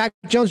 but Mac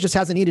Jones just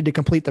hasn't needed to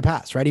complete the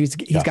pass, right? He's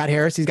got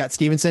Harris, he's got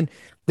Stevenson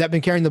that have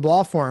been carrying the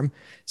ball for him.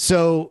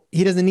 So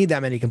he doesn't need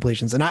that many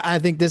completions. And I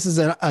think this is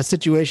a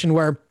situation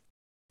where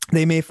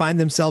they may find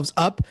themselves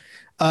up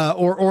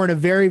or in a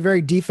very,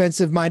 very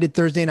defensive minded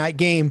Thursday night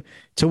game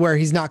to where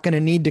he's not going to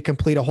need to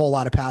complete a whole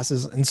lot of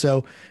passes. And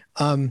so,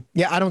 I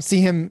don't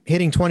see him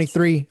hitting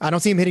 23. I don't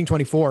see him hitting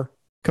 24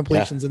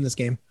 completions in this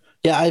game.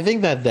 Yeah, I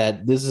think that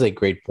this is a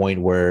great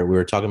point where we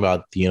were talking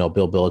about, Bill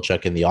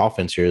Belichick and the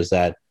offense here, is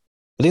that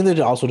I think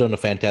they've also done a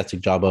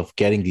fantastic job of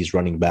getting these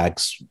running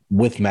backs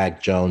with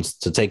Mac Jones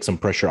to take some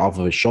pressure off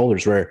of his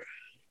shoulders, where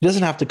he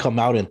doesn't have to come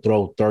out and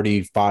throw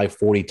 35,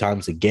 40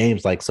 times a game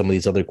like some of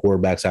these other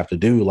quarterbacks have to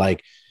do.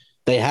 Like,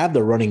 they have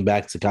the running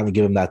backs to kind of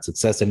give him that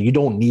success, and you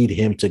don't need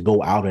him to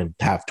go out and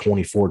have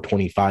 24,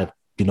 25,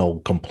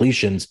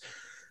 completions.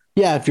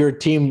 Yeah, if your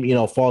team,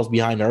 falls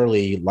behind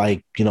early,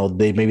 like,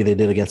 they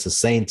did against the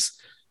Saints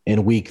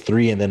in week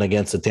 3 and then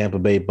against the Tampa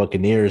Bay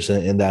Buccaneers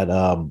in that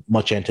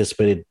much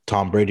anticipated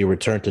Tom Brady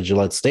return to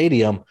Gillette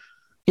Stadium.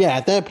 Yeah,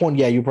 at that point,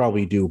 yeah, you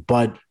probably do.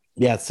 But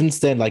yeah, since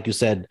then, like you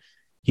said,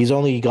 he's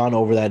only gone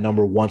over that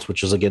number once,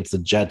 which was against the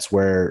Jets,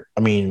 where,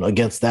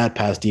 against that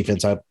pass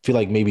defense, I feel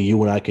like maybe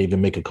you and I could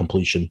even make a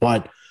completion.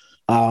 But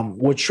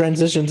which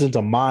transitions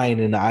into mine,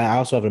 and I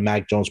also have a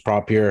Mac Jones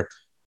prop here.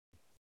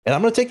 And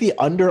I'm going to take the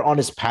under on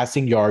his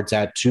passing yards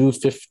at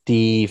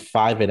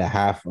 255 and a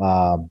half.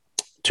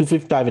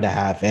 255 and a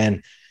half.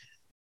 And,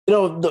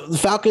 the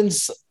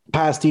Falcons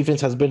pass defense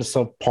has been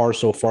subpar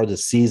so far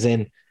this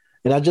season.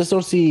 And I just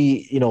don't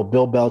see,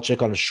 Bill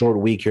Belichick on a short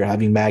week here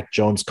having Mac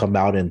Jones come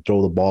out and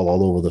throw the ball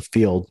all over the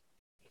field.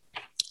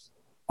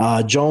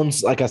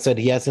 Jones, like I said,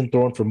 he hasn't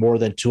thrown for more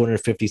than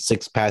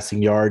 256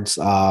 passing yards.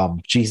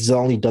 He's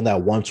only done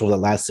that once over the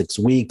last 6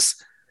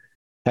 weeks.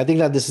 I think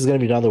that this is going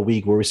to be another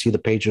week where we see the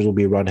Patriots will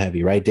be run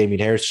heavy, right? Damien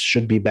Harris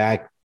should be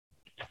back.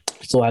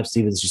 Still have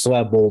Stevens, still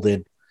have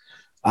Bolden.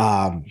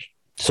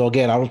 So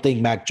again, I don't think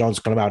Mac Jones is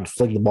going to come out and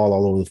fling the ball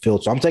all over the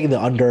field. So I'm taking the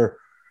under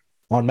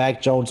on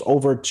Mac Jones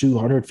over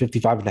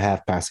 255 and a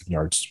half passing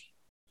yards.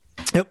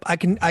 Yep, I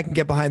can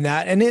get behind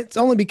that. And it's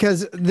only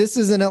because this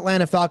is an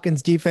Atlanta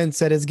Falcons defense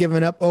that has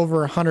given up over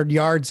 100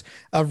 yards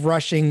of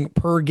rushing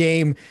per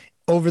game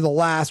over the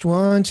last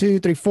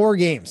 4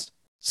 games.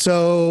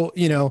 So,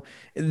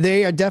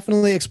 they are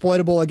definitely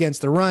exploitable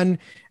against the run.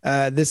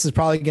 This is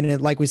probably going to,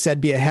 like we said,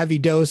 be a heavy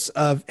dose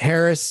of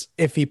Harris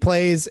if he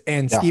plays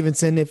and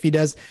Stevenson if he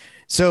does.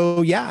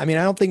 So, yeah, I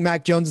don't think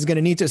Mac Jones is going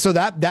to need to. So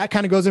that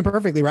kind of goes in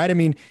perfectly,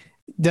 right?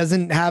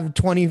 Doesn't have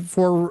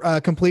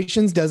 24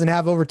 completions, doesn't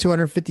have over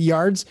 250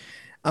 yards.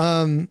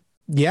 As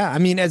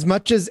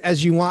much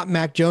as you want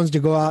Mac Jones to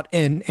go out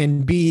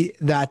and be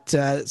that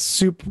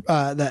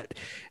that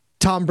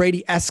Tom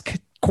Brady-esque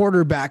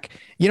quarterback,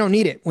 you don't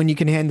need it when you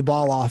can hand the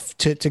ball off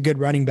to good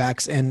running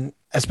backs, and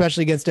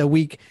especially against a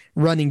weak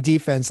running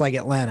defense like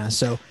Atlanta.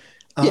 So,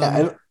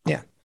 I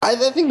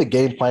think the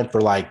game plan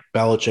for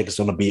Belichick is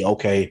going to be,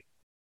 okay,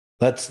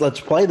 let's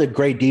play the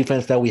great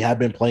defense that we have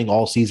been playing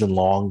all season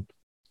long.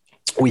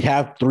 We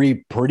have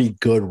 3 pretty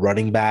good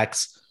running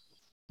backs.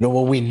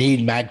 When we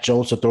need Mac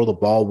Jones to throw the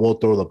ball, we'll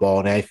throw the ball.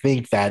 And I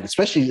think that,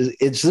 especially,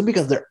 it's just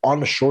because they're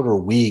on a shorter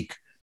week.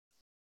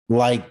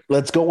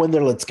 Let's go in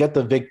there. Let's get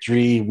the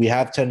victory. We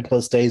have 10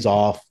 plus days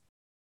off.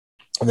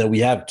 And then we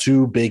have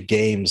 2 big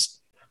games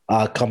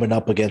coming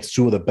up against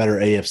 2 of the better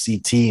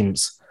AFC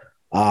teams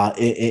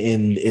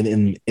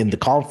in the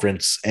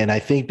conference. And I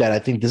think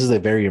this is a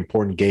very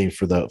important game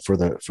for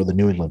the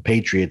New England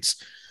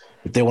Patriots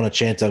if they want a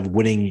chance of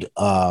winning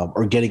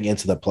or getting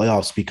into the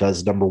playoffs,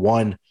 because number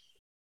one,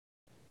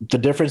 the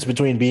difference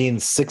between being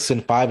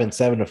 6-5 and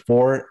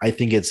 7-4, I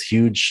think it's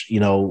huge,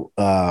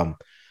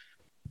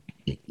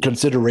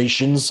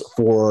 considerations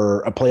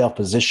for a playoff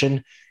position.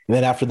 And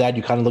then after that,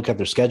 you kind of look at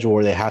their schedule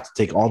where they have to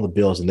take on the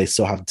Bills and they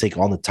still have to take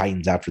on the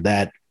Titans after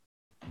that.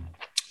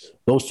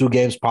 Those 2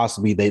 games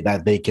possibly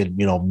that they can,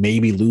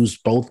 maybe lose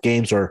both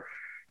games or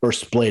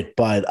split.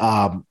 But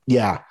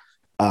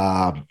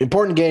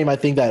important game. I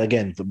think that,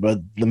 again,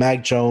 the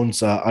Mac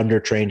Jones under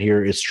train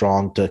here is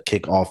strong to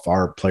kick off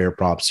our player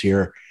props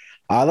here.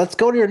 Let's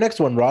go to your next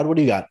one, Rod. What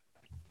do you got?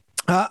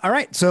 All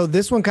right. So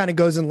this one kind of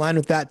goes in line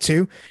with that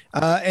too.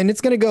 And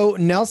it's going to go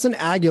Nelson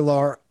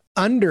Aguilar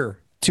under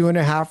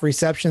 2.5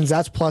 receptions.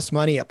 That's plus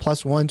money at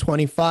plus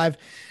 125.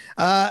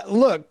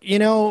 Look,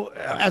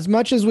 as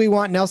much as we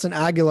want Nelson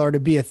Aguilar to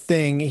be a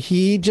thing,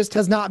 he just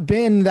has not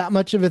been that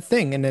much of a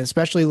thing. And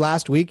especially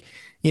last week,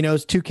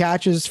 his 2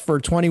 catches for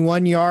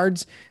 21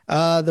 yards.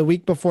 The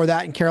week before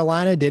that in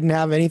Carolina, didn't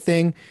have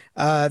anything.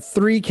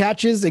 3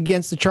 catches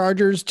against the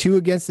Chargers, 2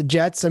 against the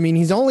Jets.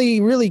 He's only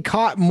really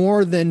caught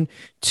more than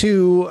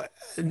 2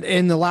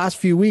 in the last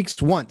few weeks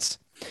once.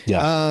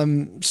 Yeah.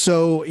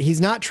 So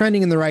he's not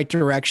trending in the right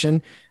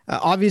direction.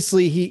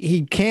 Obviously,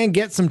 he can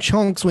get some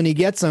chunks when he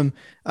gets them.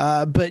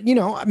 But,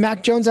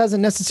 Mac Jones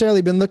hasn't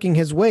necessarily been looking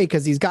his way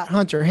because he's got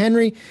Hunter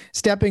Henry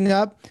stepping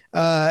up,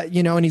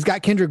 and he's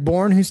got Kendrick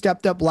Bourne who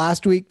stepped up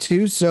last week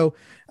too. So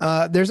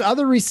There's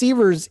other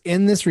receivers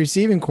in this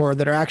receiving core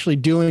that are actually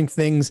doing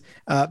things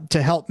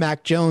to help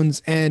Mac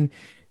Jones, and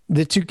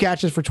the 2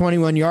 catches for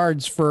 21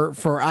 yards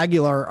for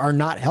Aguilar are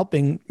not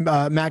helping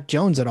Mac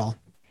Jones at all.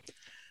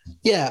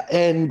 Yeah,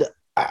 and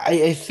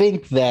I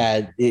think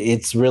that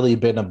it's really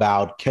been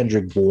about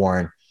Kendrick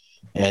Bourne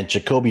and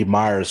Jakobi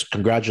Meyers.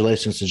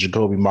 Congratulations to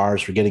Jakobi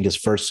Meyers for getting his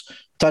first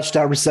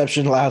touchdown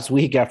reception last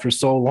week after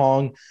so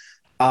long.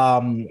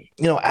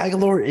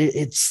 Aguilar,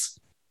 it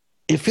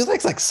feels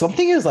like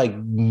something is like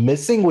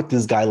missing with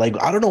this guy.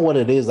 Like, I don't know what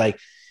it is. Like,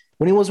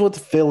 when he was with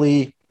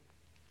Philly,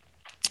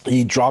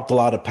 he dropped a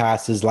lot of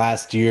passes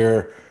last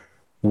year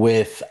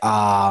with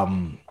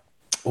who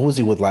was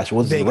he with last year?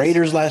 Was it the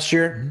Raiders last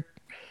year? Mm-hmm.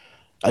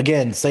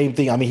 Again, same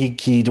thing. I mean,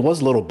 he was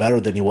a little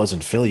better than he was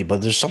in Philly,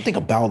 but there's something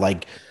about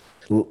like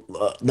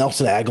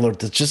Nelson Aguilar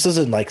that just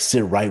doesn't like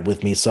sit right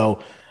with me.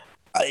 So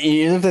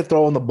even if they're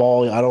throwing the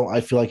ball,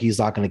 I feel like he's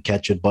not going to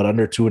catch it. But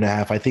under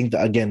 2.5, I think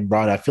that, again,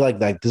 Rod, I feel like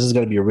this is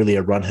going to be really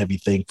a run heavy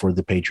thing for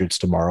the Patriots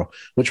tomorrow,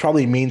 which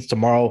probably means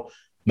tomorrow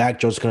Mac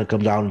Jones is going to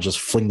come down and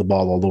just fling the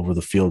ball all over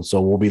the field. So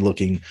we'll be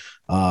looking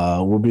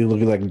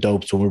like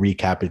dopes when we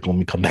recap it when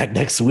we come back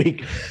next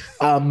week.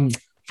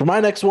 For my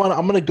next one,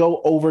 I'm going to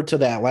go over to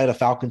the Atlanta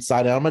Falcons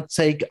side, and I'm going to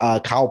take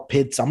Kyle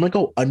Pitts. I'm going to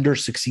go under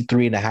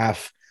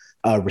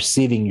 63.5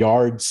 receiving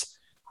yards.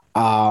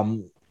 I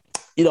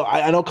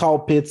know Kyle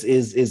Pitts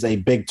is a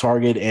big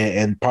target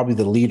and probably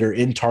the leader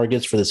in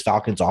targets for this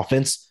Falcons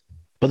offense,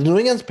 but the New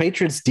England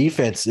Patriots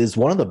defense is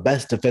one of the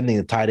best defending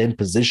the tight end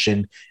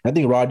position. I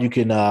think, Rod, you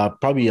can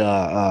probably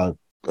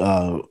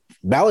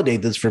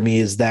validate this for me,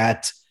 is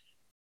that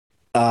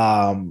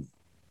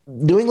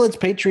New England's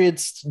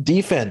Patriots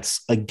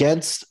defense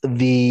against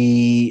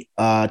the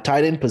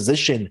tight end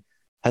position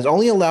has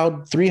only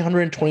allowed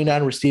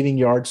 329 receiving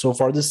yards so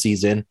far this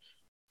season,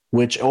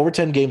 which over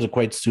 10 games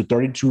equates to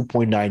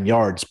 32.9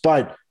 yards.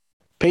 But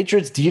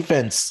Patriots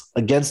defense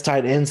against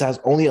tight ends has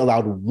only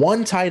allowed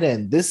one tight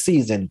end this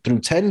season through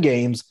 10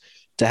 games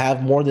to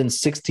have more than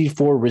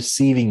 64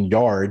 receiving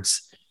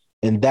yards.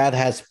 And that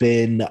has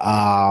been,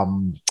 I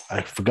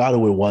forgot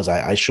who it was.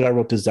 I should have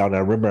wrote this down. I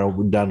remember I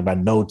wrote down my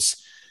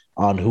notes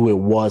on who it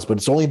was, but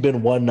it's only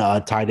been one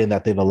tight end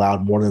that they've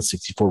allowed more than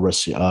 64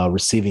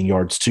 receiving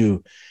yards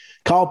to.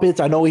 Kyle Pitts,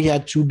 I know he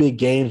had 2 big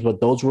games,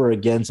 but those were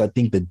against, I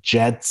think, the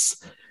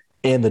Jets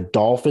and the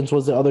Dolphins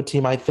was the other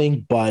team, I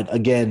think. But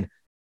again,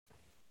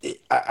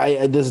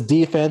 this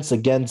defense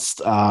against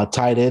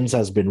tight ends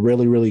has been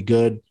really, really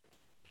good.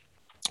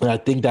 And I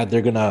think that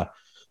they're going to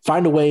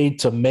find a way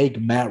to make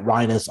Matt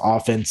Ryan's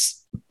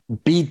offense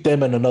beat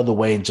them in another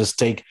way and just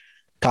take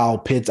Kyle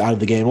Pitts out of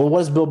the game. Well, what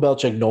is Bill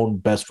Belichick known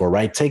best for,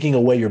 right? Taking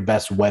away your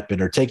best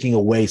weapon or taking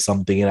away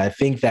something. And I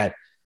think that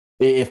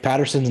if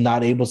Patterson's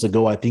not able to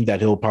go, I think that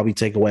he'll probably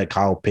take away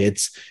Kyle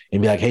Pitts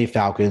and be like, hey,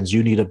 Falcons,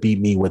 you need to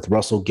beat me with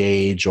Russell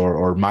Gage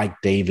or Mike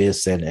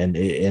Davis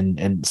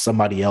and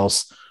somebody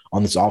else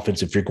on this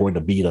offense if you're going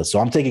to beat us. So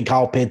I'm taking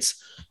Kyle Pitts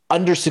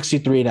under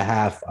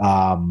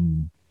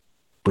 63.5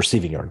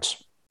 receiving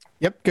yards.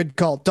 Yep, good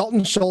call.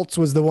 Dalton Schultz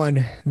was the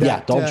one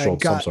that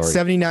got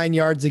 79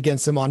 yards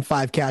against him on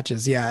 5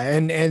 catches. Yeah,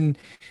 and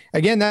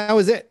again, that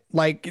was it.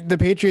 Like, the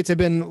Patriots have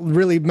been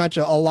really much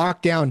a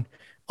lockdown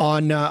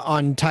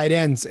on tight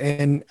ends,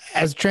 and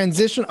as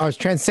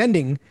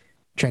transcending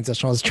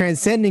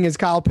as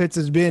Kyle Pitts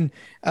has been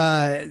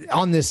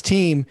on this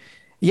team.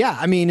 Yeah,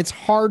 I mean, it's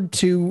hard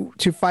to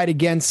fight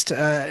against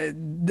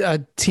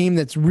a team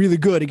that's really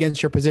good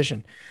against your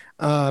position.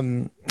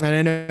 And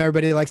I know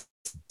everybody likes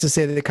to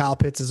say that Kyle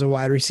Pitts is a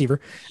wide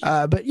receiver,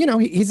 but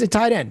he's a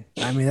tight end.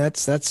 I mean,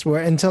 that's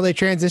where, until they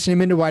transition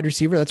him into wide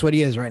receiver, that's what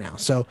he is right now.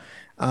 So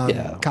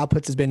Kyle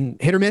Pitts has been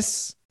hit or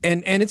miss,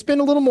 and it's been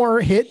a little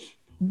more hit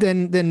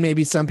than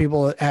maybe some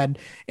people had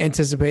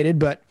anticipated,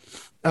 but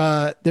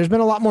there's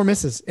been a lot more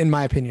misses, in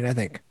my opinion, I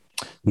think.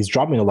 He's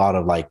dropping a lot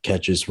of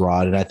catches,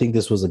 Rod. And I think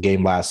this was a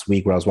game last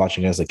week where I was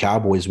watching against the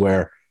Cowboys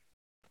where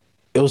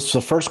it was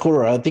the first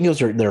quarter. I think it was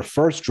their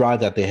first drive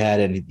that they had,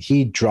 and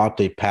he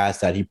dropped a pass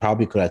that he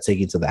probably could have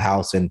taken to the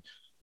house. And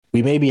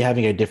we may be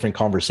having a different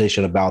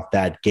conversation about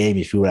that game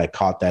if he would have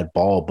caught that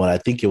ball, but I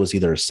think it was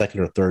either a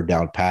second or third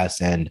down pass.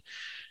 And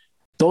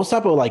those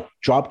type of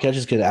drop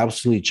catches can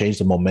absolutely change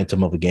the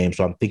momentum of a game.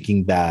 So I'm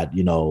thinking that,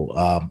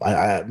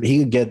 he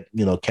could get,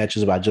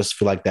 catches, but I just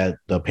feel like that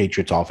the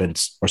Patriots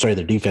their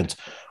defense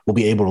will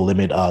be able to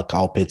limit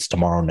Kyle Pitts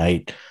tomorrow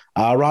night.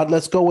 Rod,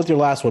 let's go with your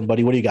last one,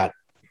 buddy. What do you got?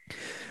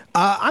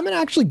 I'm going to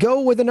actually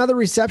go with another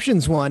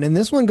receptions one, and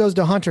this one goes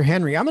to Hunter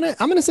Henry. I'm going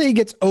to say he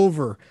gets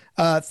over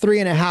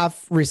 3.5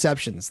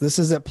 receptions. This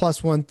is at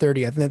plus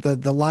 130. I think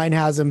the line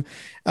has him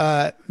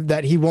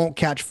that he won't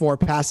catch 4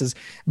 passes,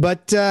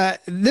 but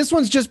this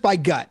one's just by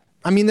gut.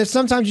 I mean, there's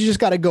sometimes you just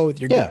got to go with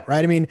your gut,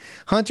 right? I mean,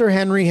 Hunter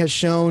Henry has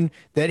shown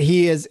that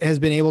he has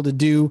been able to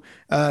do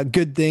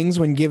good things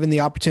when given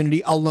the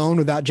opportunity alone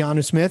without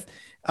Jonnu Smith.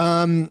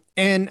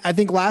 And I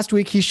think last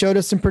week he showed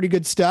us some pretty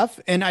good stuff.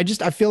 And I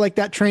feel like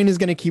that train is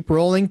going to keep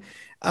rolling.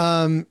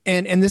 And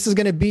this is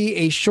going to be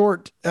a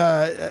short,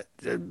 around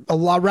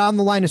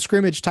the line of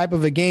scrimmage type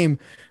of a game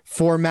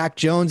for Mac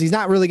Jones. He's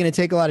not really going to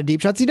take a lot of deep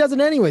shots. He does it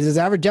anyways. His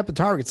average depth of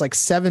target is like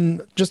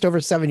just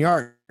over 7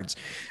 yards,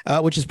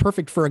 which is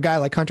perfect for a guy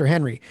like Hunter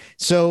Henry.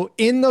 So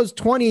in those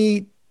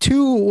 23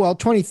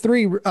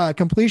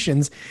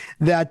 completions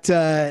that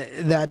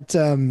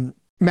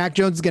Mac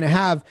Jones is going to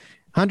have,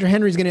 Hunter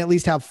Henry is going to at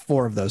least have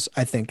 4 of those.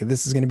 I think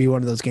this is going to be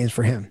one of those games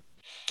for him.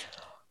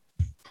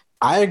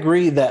 I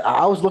agree that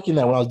I was looking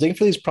at when I was digging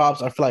for these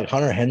props. I feel like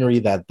Hunter Henry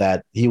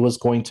that he was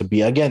going to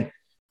be, again,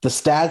 the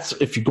stats.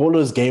 If you go to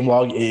his game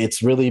log,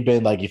 it's really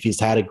been like if he's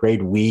had a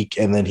great week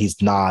and then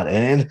he's not,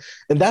 and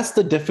that's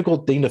the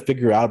difficult thing to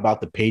figure out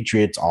about the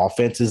Patriots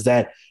offense is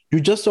that you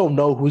just don't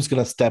know who's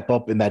going to step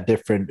up in that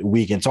different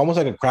week. And it's almost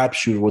like a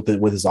crapshoot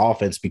with his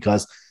offense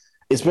because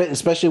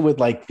especially with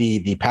like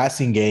the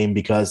passing game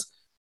because.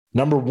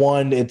 Number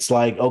one, it's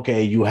like,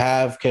 okay, you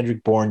have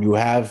Kendrick Bourne, you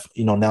have,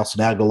 Nelson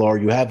Aguilar,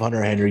 you have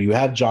Hunter Henry, you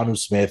have Jonnu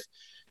Smith,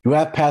 you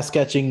have pass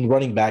catching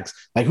running backs.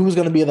 Like who's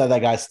going to be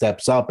that guy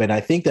steps up? And I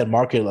think that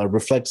market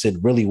reflects it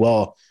really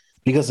well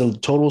because the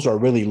totals are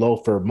really low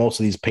for most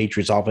of these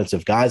Patriots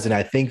offensive guys. And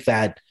I think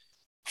that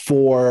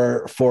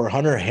for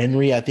Hunter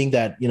Henry, I think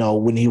that,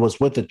 when he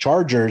was with the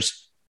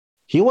Chargers,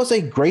 he was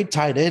a great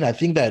tight end. I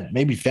think that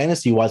maybe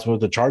fantasy wise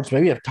with the Chargers,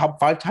 maybe a top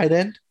 5 tight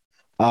end.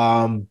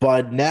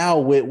 But now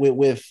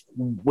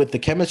with the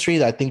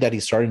chemistry, I think that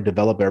he's starting to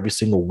develop every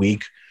single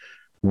week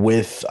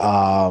with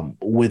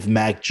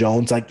Mac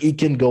Jones. Like he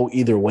can go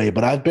either way,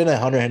 but I've been a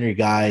Hunter Henry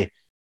guy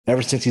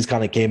ever since he's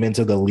kind of came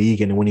into the league.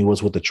 And when he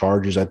was with the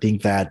Chargers, I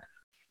think that,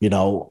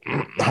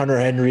 Hunter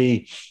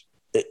Henry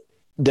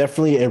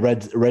definitely a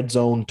red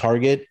zone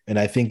target. And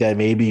I think that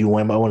maybe you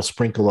might want to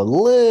sprinkle a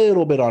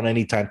little bit on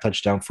anytime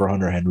touchdown for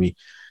Hunter Henry.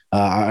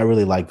 I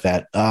really like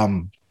that.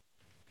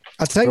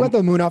 I'll tell you what,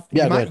 though, Munaf,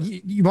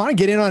 you want to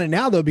get in on it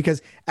now, though,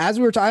 because as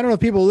we were talking, I don't know if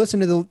people listen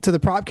to the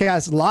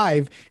Propcast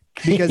live,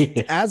 because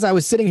as I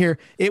was sitting here,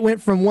 it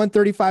went from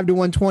 135 to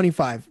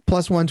 125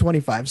 plus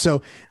 125.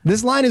 So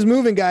this line is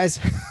moving, guys.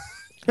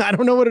 I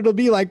don't know what it'll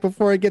be like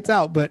before it gets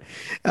out, but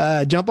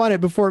jump on it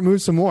before it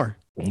moves some more.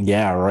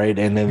 Yeah, right.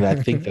 And then I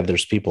think that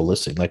there's people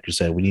listening. Like you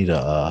said, we need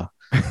a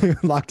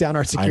lock down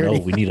our security.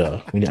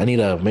 I need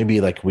to maybe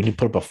like we need to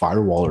put up a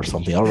firewall or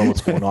something. I don't know what's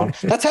going on.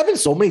 That's happened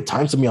so many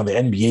times to me on the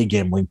NBA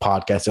gambling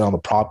podcast and on the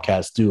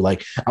Propcast too.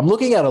 Like I'm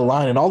looking at a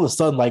line and all of a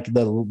sudden like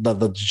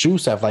the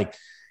juice have like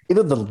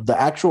either the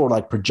actual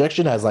like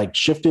projection has like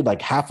shifted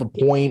like half a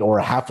point or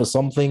half of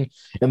something,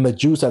 and the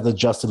juice has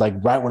adjusted like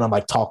right when I'm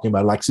like talking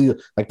about it. Like see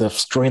like the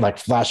screen like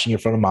flashing in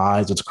front of my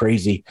eyes. It's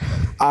crazy.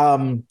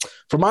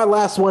 For my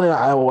last one, and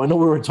I know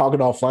we were talking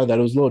offline that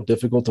it was a little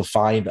difficult to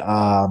find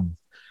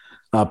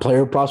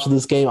player props for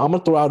this game. I'm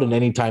gonna throw out an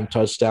anytime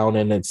touchdown,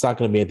 and it's not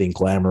gonna be anything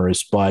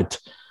glamorous, but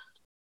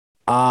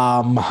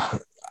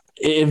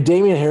if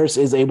Damian Harris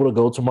is able to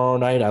go tomorrow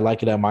night, I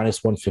like it at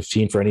minus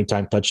 115 for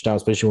anytime touchdown,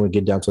 especially when we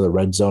get down to the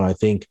red zone. I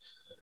think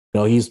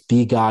he's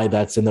the guy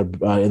that's in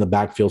the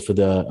backfield for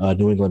the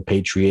New England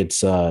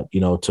Patriots, to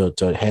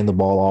hand the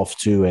ball off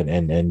to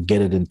and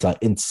get it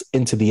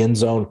into the end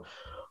zone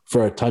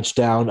for a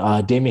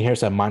touchdown. Damian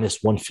Harris at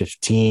minus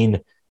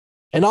 115.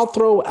 And I'll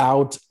throw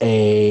out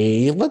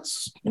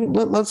let's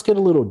get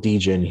a little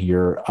DJ in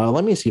here.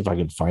 Let me see if I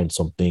can find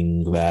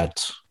something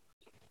that,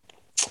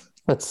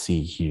 let's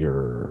see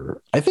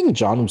here. I think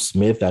Jonnu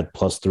Smith at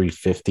plus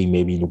 350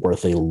 may be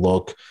worth a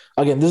look.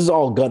 Again, this is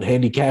all gut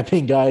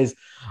handicapping, guys.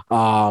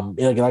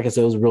 Like I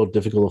said, it was real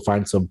difficult to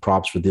find some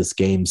props for this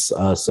games.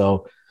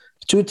 So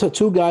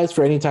two guys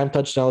for anytime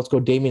touchdown. Let's go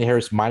Damian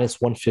Harris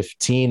minus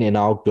 115, and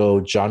I'll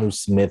go Jonnu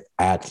Smith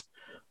at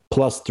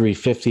plus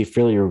 350.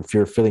 If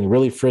you're feeling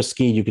really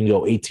frisky, you can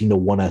go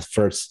 18-1 at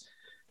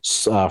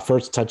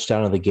first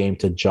touchdown of the game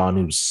to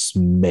Jonnu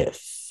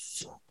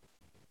Smith.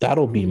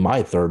 That'll be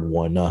my third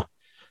one.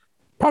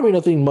 Probably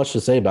nothing much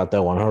to say about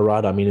that one, huh,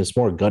 Rod? I mean, it's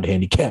more gut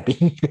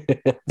handicapping.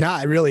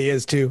 Nah, it really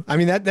is too. I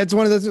mean, that's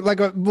one of those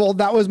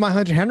that was my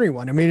Hunter Henry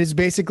one. I mean, it's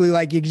basically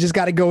like you just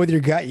got to go with your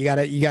gut. You got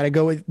to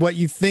go with what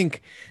you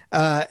think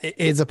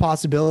is a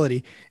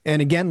possibility.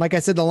 And again, like I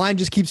said, the line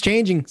just keeps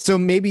changing. So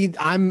maybe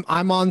I'm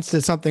on to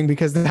something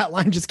because that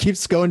line just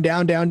keeps going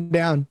down, down,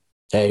 down.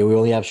 Hey, we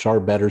only have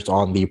sharp bettors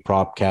on the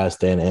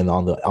Propcast and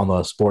on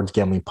the Sports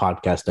Gambling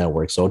Podcast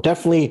Network. So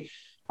definitely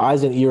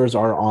eyes and ears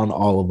are on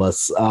all of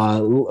us.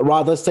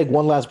 Rod, let's take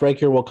one last break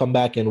here. We'll come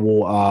back and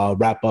we'll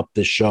wrap up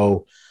the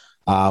show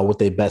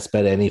with a best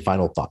bet. Any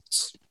final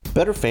thoughts?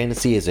 Better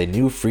Fantasy is a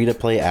new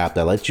free-to-play app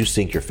that lets you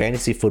sync your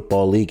fantasy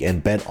football league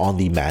and bet on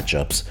the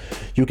matchups.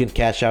 You can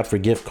cash out for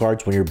gift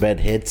cards when your bet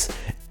hits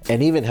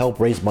and even help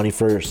raise money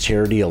for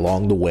charity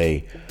along the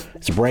way.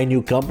 It's a brand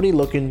new company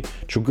looking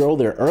to grow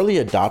their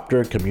early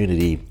adopter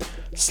community.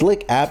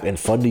 Slick app and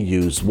fun to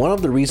use. One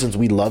of the reasons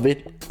we love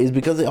it is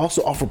because they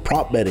also offer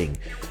prop betting.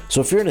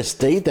 So if you're in a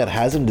state that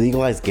hasn't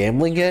legalized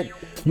gambling yet,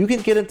 you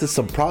can get into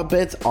some prop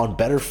bets on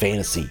Better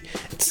Fantasy.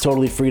 It's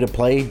totally free to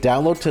play.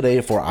 Download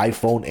today for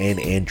iPhone and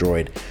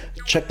Android.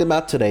 Check them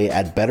out today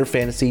at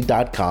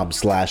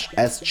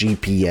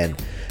betterfantasy.com/SGPN.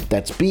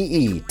 That's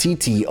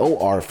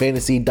BETTOR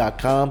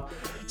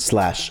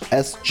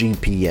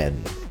fantasy.com/SGPN.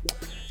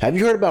 Have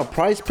you heard about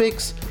Prize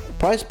Picks?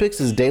 Prize Picks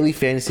is daily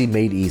fantasy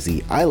made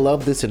easy. I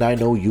love this and I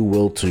know you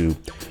will too.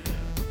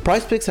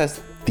 Prize Picks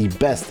has the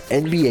best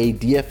NBA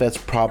DFS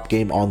prop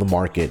game on the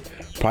market.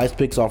 Prize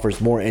Picks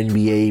offers more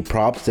NBA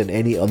props than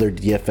any other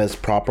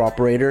DFS prop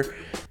operator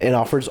and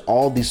offers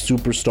all these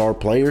superstar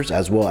players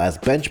as well as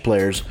bench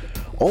players,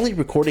 only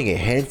recording a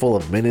handful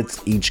of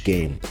minutes each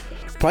game.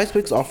 Prize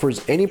Picks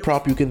offers any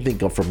prop you can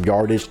think of, from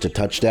yardage to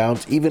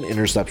touchdowns, even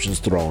interceptions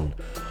thrown.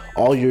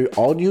 All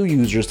new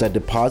users that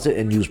deposit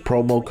and use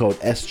promo code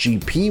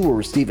SGP will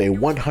receive a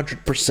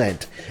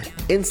 100%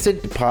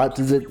 instant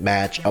deposit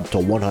match up to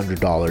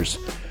 $100.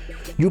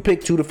 You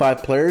pick 2 to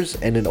 5 players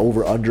and an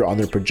over-under on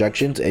their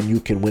projections, and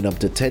you can win up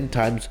to 10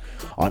 times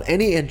on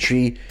any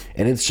entry,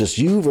 and it's just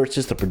you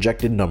versus the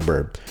projected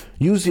number.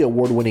 Use the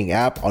award-winning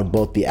app on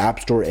both the App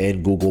Store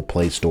and Google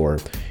Play Store.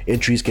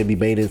 Entries can be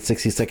made in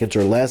 60 seconds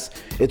or less.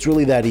 It's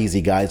really that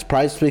easy, guys.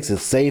 PrizePicks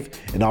is safe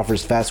and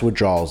offers fast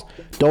withdrawals.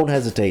 Don't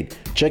hesitate.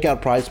 Check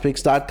out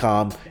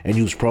prizepicks.com and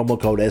use promo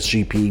code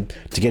SGP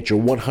to get your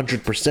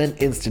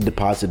 100% instant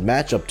deposit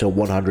match up to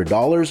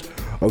 $100,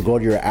 or go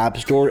to your App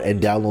Store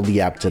and download the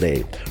app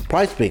today.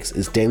 PrizePicks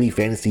is daily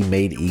fantasy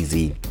made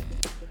easy.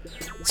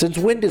 Since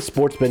when did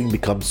sports betting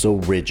become so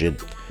rigid?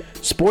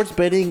 Sports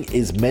betting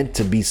is meant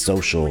to be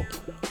social.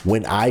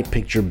 When I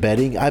picture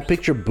betting, I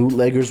picture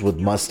bootleggers with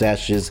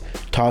mustaches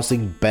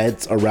tossing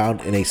bets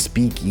around in a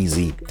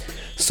speakeasy.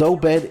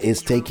 SoBet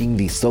is taking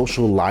the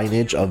social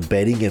lineage of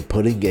betting and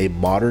putting a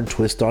modern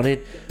twist on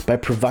it by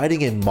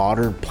providing a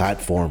modern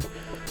platform.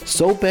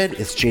 SoBet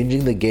is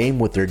changing the game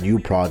with their new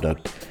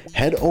product.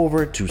 Head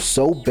over to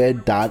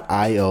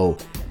SoBet.io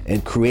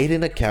and create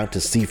an account to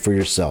see for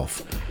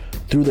yourself.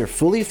 Through their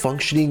fully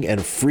functioning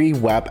and free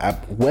web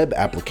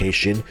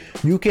application,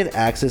 you can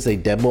access a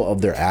demo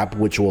of their app,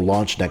 which will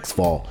launch next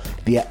fall.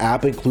 The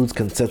app includes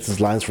consensus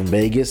lines from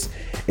Vegas,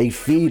 a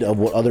feed of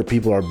what other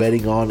people are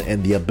betting on,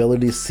 and the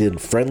ability to send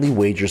friendly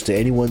wagers to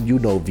anyone you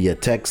know via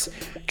text,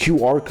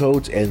 QR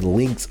codes, and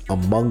links,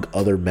 among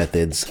other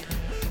methods.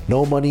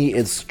 No money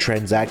is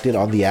transacted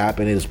on the app,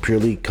 and it is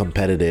purely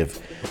competitive.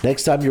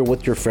 Next time you're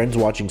with your friends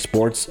watching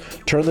sports,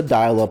 turn the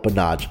dial up a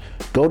notch.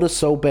 Go to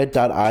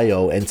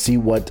SoBet.io and see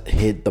what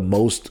hit the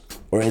most,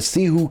 or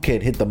see who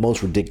can hit the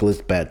most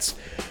ridiculous bets.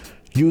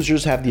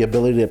 Users have the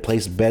ability to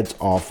place bets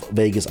off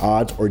Vegas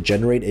odds or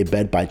generate a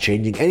bet by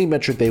changing any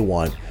metric they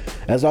want,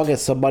 as long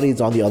as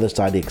somebody's on the other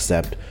side to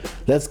accept.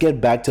 Let's get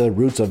back to the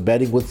roots of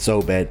betting with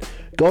SoBet.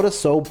 Go to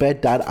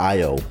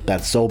SoBet.io.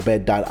 That's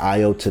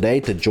SoBet.io today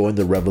to join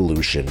the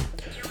revolution.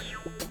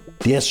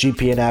 The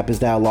SGPN app is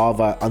now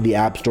live on the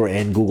App Store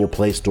and Google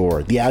Play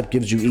Store. The app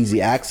gives you easy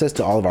access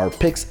to all of our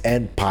picks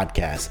and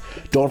podcasts.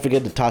 Don't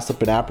forget to toss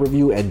up an app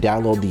review and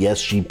download the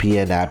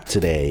SGPN app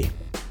today.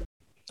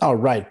 All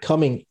right,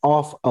 coming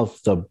off of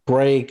the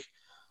break,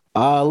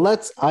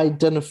 let's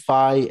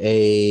identify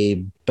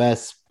a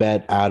best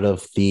bet out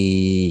of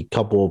the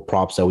couple of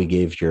props that we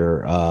gave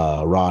here.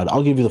 Rod,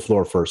 I'll give you the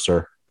floor first,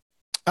 sir.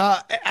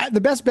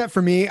 The best bet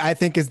for me, I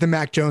think, is the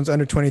Mac Jones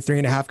under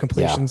 23.5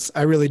 completions.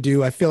 Yeah. I really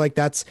do. I feel like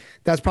that's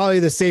probably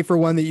the safer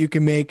one that you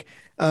can make.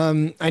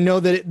 I know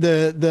that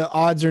the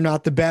odds are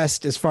not the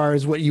best as far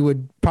as what you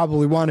would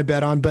probably want to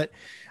bet on, but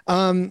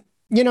I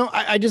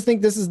just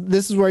think this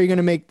is where you're going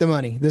to make the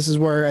money. This is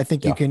where I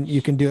think you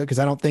can do it, because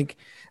I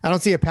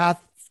don't see a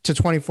path to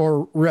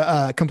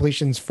 24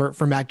 completions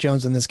for Mac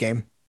Jones in this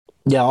game.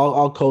 Yeah,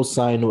 I'll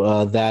co-sign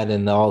that,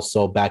 and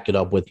also back it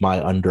up with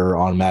my under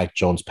on Mac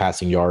Jones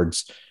passing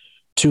yards,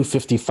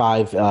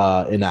 255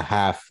 and a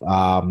half.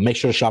 Make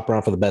sure to shop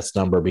around for the best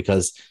number,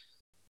 because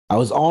I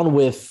was on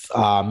with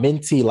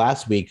Minty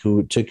last week,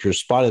 who took your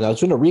spot, and I was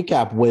doing a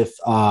recap with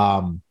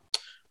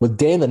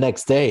Dan the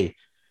next day.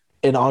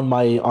 And on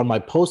my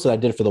post that I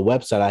did for the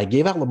website, I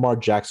gave out Lamar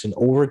Jackson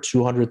over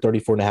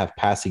 234 and a half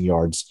passing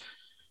yards.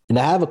 And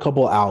I have a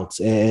couple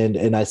outs,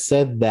 and I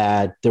said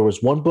that there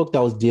was one book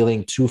that was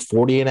dealing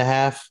 240 and a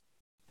half,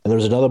 and there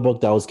was another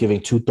book that was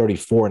giving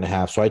 234 and a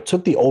half. So I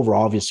took the over,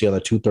 obviously, on the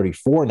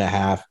 234 and a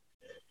half,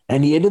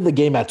 and he ended the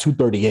game at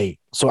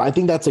 238. So I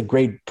think that's a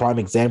great prime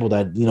example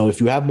that,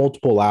 if you have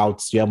multiple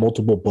outs, you have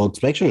multiple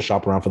books, make sure to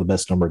shop around for the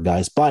best number,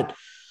 guys. But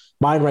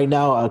mine right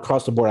now,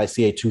 across the board, I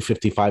see a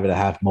 255 and a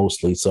half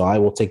mostly. So I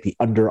will take the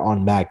under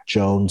on Mac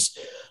Jones.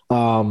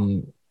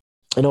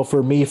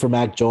 For me, for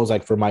Mac Jones,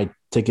 like for my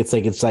tickets,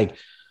 like it's like,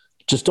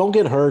 just don't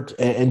get hurt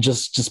and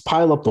just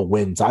pile up the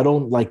wins.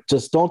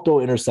 Just don't throw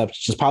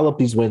interceptions. Just pile up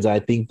these wins. I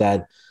think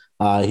that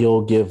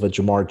he'll give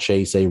Jamar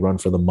Chase a run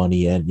for the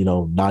money, and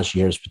Najee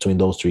Harris, between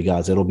those three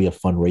guys, it'll be a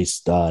fun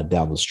race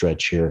down the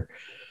stretch here.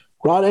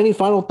 Rod, any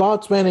final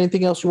thoughts, man?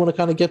 Anything else you want to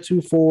kind of get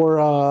to for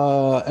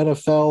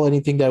NFL?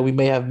 Anything that we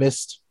may have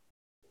missed?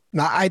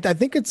 No, I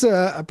think it's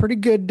a pretty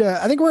good.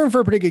 I think we're in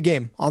for a pretty good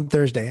game on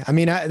Thursday. I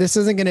mean, this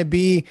isn't going to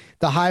be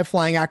the high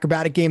flying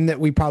acrobatic game that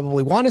we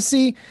probably want to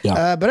see,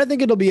 but I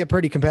think it'll be a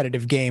pretty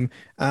competitive game.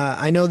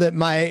 I know that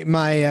my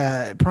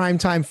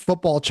primetime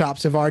football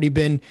chops have already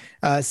been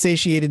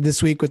satiated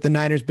this week with the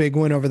Niners' big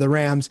win over the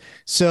Rams.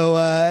 So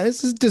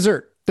this is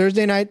dessert.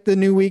 Thursday night, the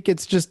new week,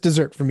 it's just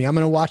dessert for me. I'm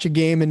going to watch a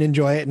game and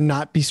enjoy it and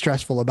not be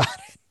stressful about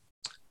it.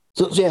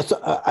 So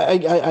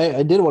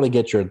I did want to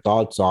get your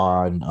thoughts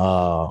on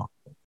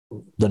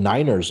the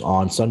Niners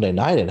on Sunday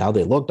night and how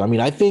they looked. I mean,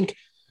 I think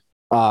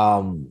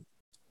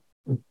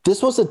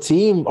this was a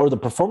team, or the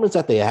performance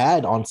that they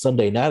had on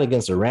Sunday night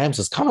against the Rams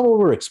is kind of what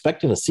we're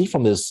expecting to see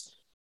from this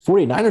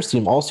 49ers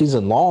team all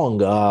season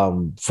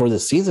long, for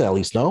this season at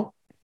least, no?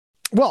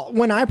 Well,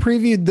 when I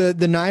previewed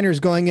the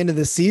Niners going into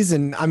the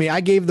season, I mean, I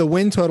gave the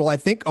win total, I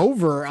think,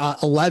 over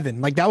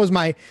 11. Like that was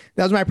my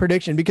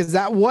prediction, because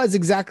that was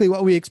exactly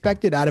what we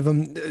expected out of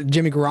him.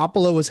 Jimmy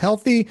Garoppolo was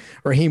healthy,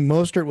 Raheem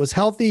Mostert was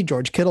healthy,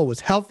 George Kittle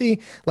was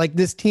healthy. Like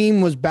this team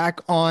was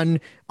back on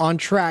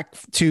track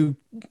to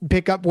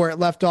pick up where it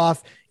left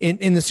off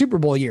in the Super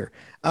Bowl year.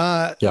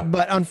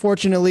 But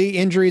unfortunately,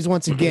 injuries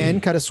once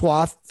again cut a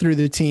swath through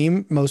the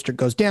team. Mostert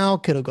goes down,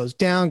 Kittle goes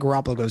down,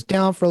 Garoppolo goes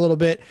down for a little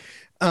bit.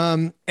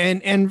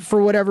 And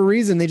for whatever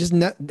reason, they just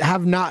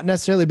have not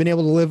necessarily been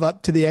able to live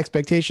up to the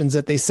expectations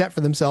that they set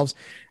for themselves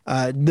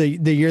the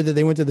year that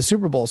they went to the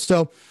Super Bowl.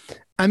 So,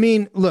 I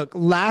mean, look,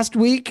 last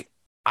week,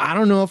 I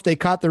don't know if they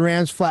caught the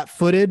Rams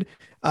flat-footed,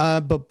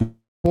 but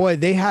boy,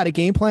 they had a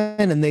game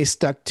plan and they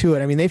stuck to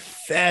it. I mean, they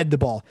fed the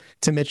ball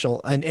to Mitchell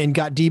and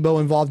got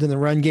Debo involved in the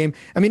run game.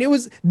 I mean,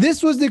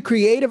 this was the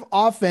creative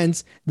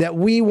offense that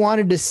we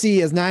wanted to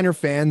see as Niner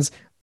fans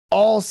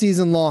all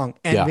season long,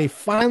 and they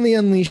finally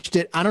unleashed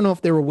it. I don't know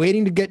if they were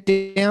waiting to get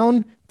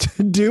down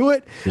to do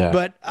it,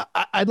 but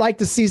I'd like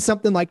to see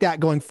something like that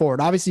going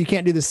forward. Obviously, you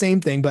can't do the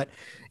same thing, but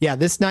yeah,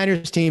 this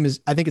Niners team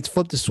I think it's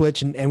flipped the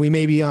switch, and we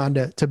may be on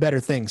to better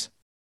things.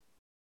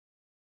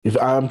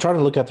 If I'm trying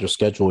to look at their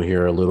schedule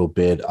here a little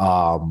bit,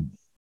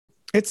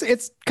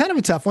 it's kind of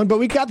a tough one, but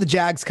we got the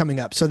Jags coming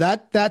up, so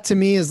that to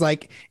me is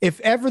like, if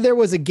ever there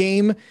was a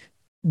game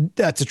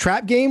that's a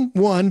trap game,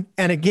 one,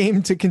 and a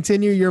game to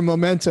continue your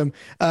momentum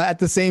at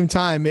the same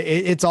time,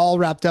 it's all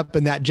wrapped up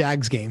in that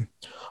Jags game.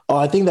 Oh,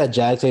 I think that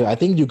Jags game, I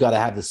think you got to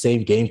have the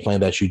same game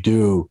plan that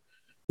you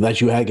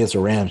had against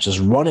the Rams. Just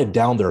run it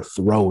down their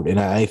throat. And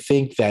I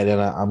think that, and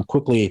I'm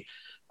quickly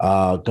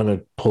going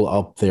to pull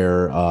up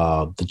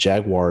the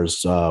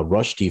Jaguars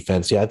rush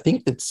defense. Yeah, I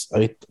think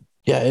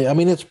I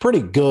mean, it's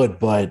pretty good,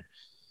 but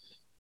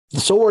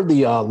so are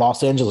the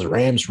Los Angeles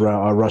Rams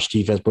rush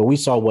defense, but we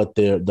saw what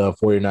the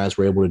 49ers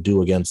were able to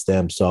do against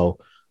them. So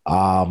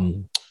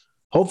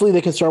hopefully they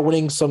can start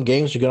winning some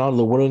games to get on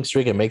the winning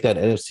streak and make that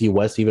NFC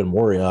West even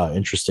more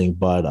interesting.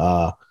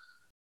 But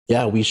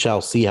we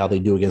shall see how they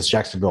do against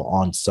Jacksonville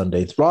on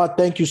Sundays. Rod,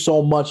 thank you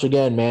so much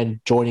again, man,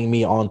 joining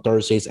me on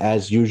Thursdays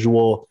as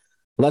usual.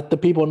 Let the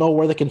people know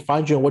where they can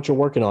find you and what you're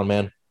working on,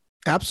 man.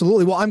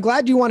 Absolutely. Well, I'm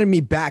glad you wanted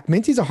me back.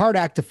 Minty's a hard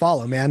act to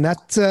follow, man.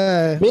 That's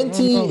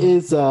Minty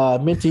is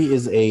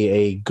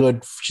a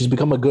good. She's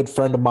become a good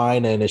friend of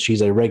mine, and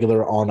she's a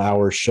regular on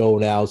our show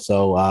now.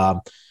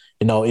 So,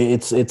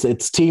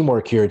 it's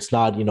teamwork here. It's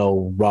not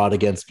Rod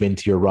against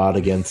Minty or Rod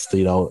against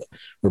or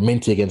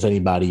Minty against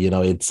anybody.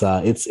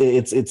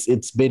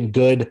 It's been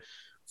good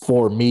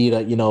for me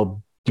to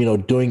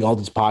doing all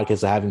these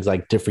podcasts and having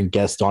like different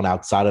guests on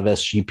outside of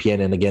SGPN,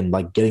 and again,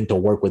 like getting to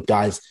work with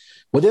guys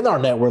within our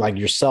network, like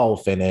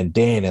yourself and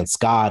Dan and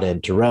Scott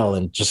and Terrell,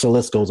 and just the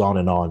list goes on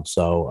and on.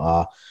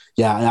 So,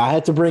 I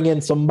had to bring in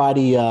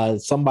somebody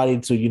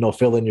to,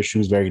 fill in your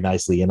shoes very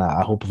nicely. And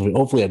I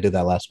hopefully I did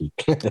that last week.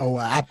 Oh,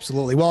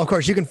 absolutely. Well, of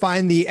course, you can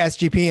find the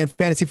SGP and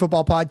Fantasy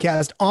Football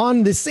Podcast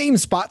on the same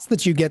spots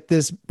that you get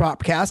this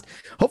podcast.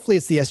 Hopefully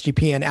it's the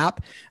SGPN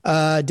app.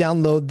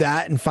 Download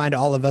that and find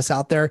all of us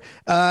out there.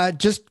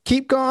 Just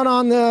keep going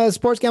on the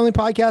Sports Gambling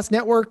Podcast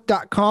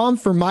Network.com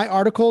for my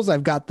articles.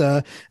 I've got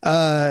the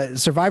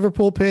Survivor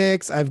Pool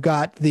picks. I've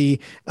got the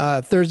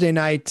Thursday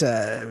night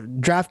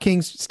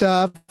DraftKings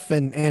stuff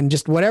and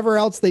just whatever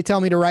else they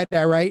tell me to write,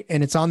 I write,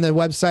 and it's on the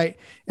website.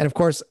 And of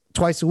course,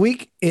 twice a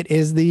week, it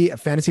is the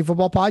Fantasy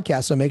Football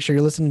Podcast. So make sure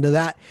you're listening to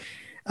that.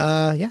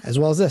 As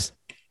well as this.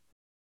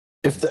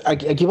 I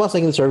keep on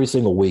saying this every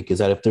single week, is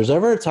that if there's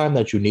ever a time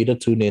that you need to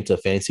tune into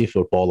fantasy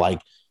football,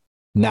 like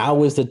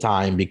now is the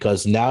time,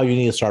 because now you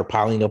need to start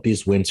piling up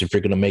these wins if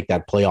you're going to make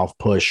that playoff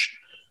push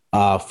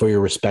for your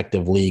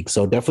respective league.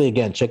 So definitely,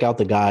 again, check out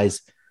the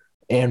guys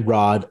and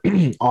Rod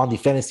on the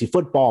Fantasy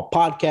Football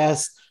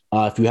Podcast.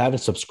 If you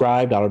haven't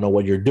subscribed, I don't know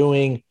what you're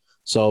doing.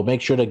 So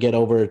make sure to get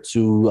over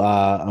to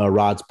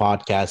Rod's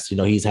podcast.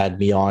 He's had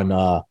me on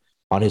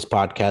his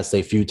podcast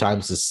a few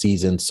times this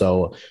season.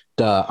 So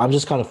I'm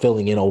just kind of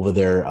filling in over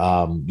there,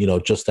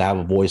 just to have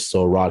a voice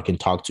so Rod can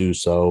talk to.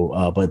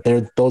 So, but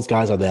those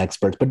guys are the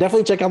experts. But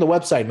definitely check out the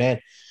website, man.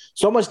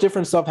 so much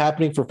different stuff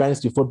happening for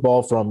fantasy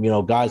football, from,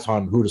 guys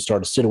on who to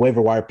start, to sit,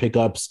 waiver wire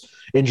pickups,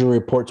 injury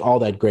reports, all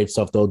that great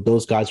stuff. Though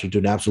those guys are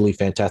doing an absolutely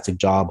fantastic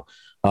job,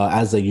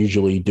 as they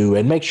usually do.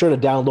 And make sure to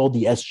download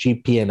the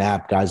SGPN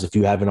app, guys, if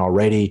you haven't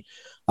already.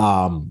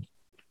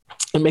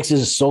 It makes it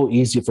just so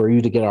easy for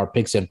you to get our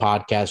picks and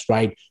podcasts,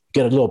 right?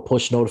 Get a little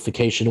push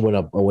notification when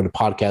a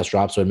podcast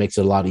drops, so it makes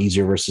it a lot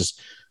easier versus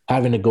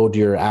having to go to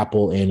your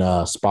Apple and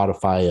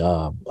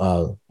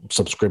Spotify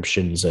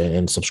subscriptions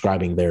and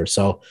subscribing there.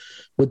 So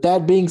with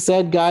that being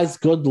said, guys,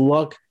 good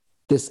luck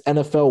this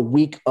NFL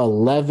Week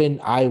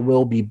 11. I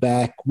will be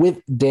back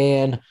with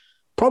Dan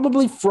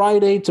probably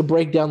Friday to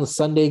break down the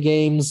Sunday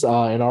games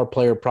and our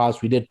player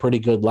props. We did pretty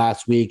good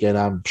last week, and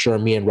I'm sure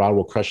me and Rod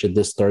will crush it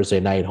this Thursday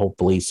night,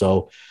 hopefully.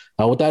 So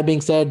with that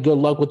being said, good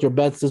luck with your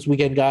bets this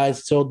weekend,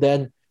 guys. Till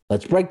then,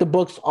 let's break the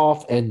books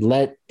off and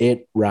let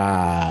it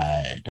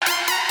ride.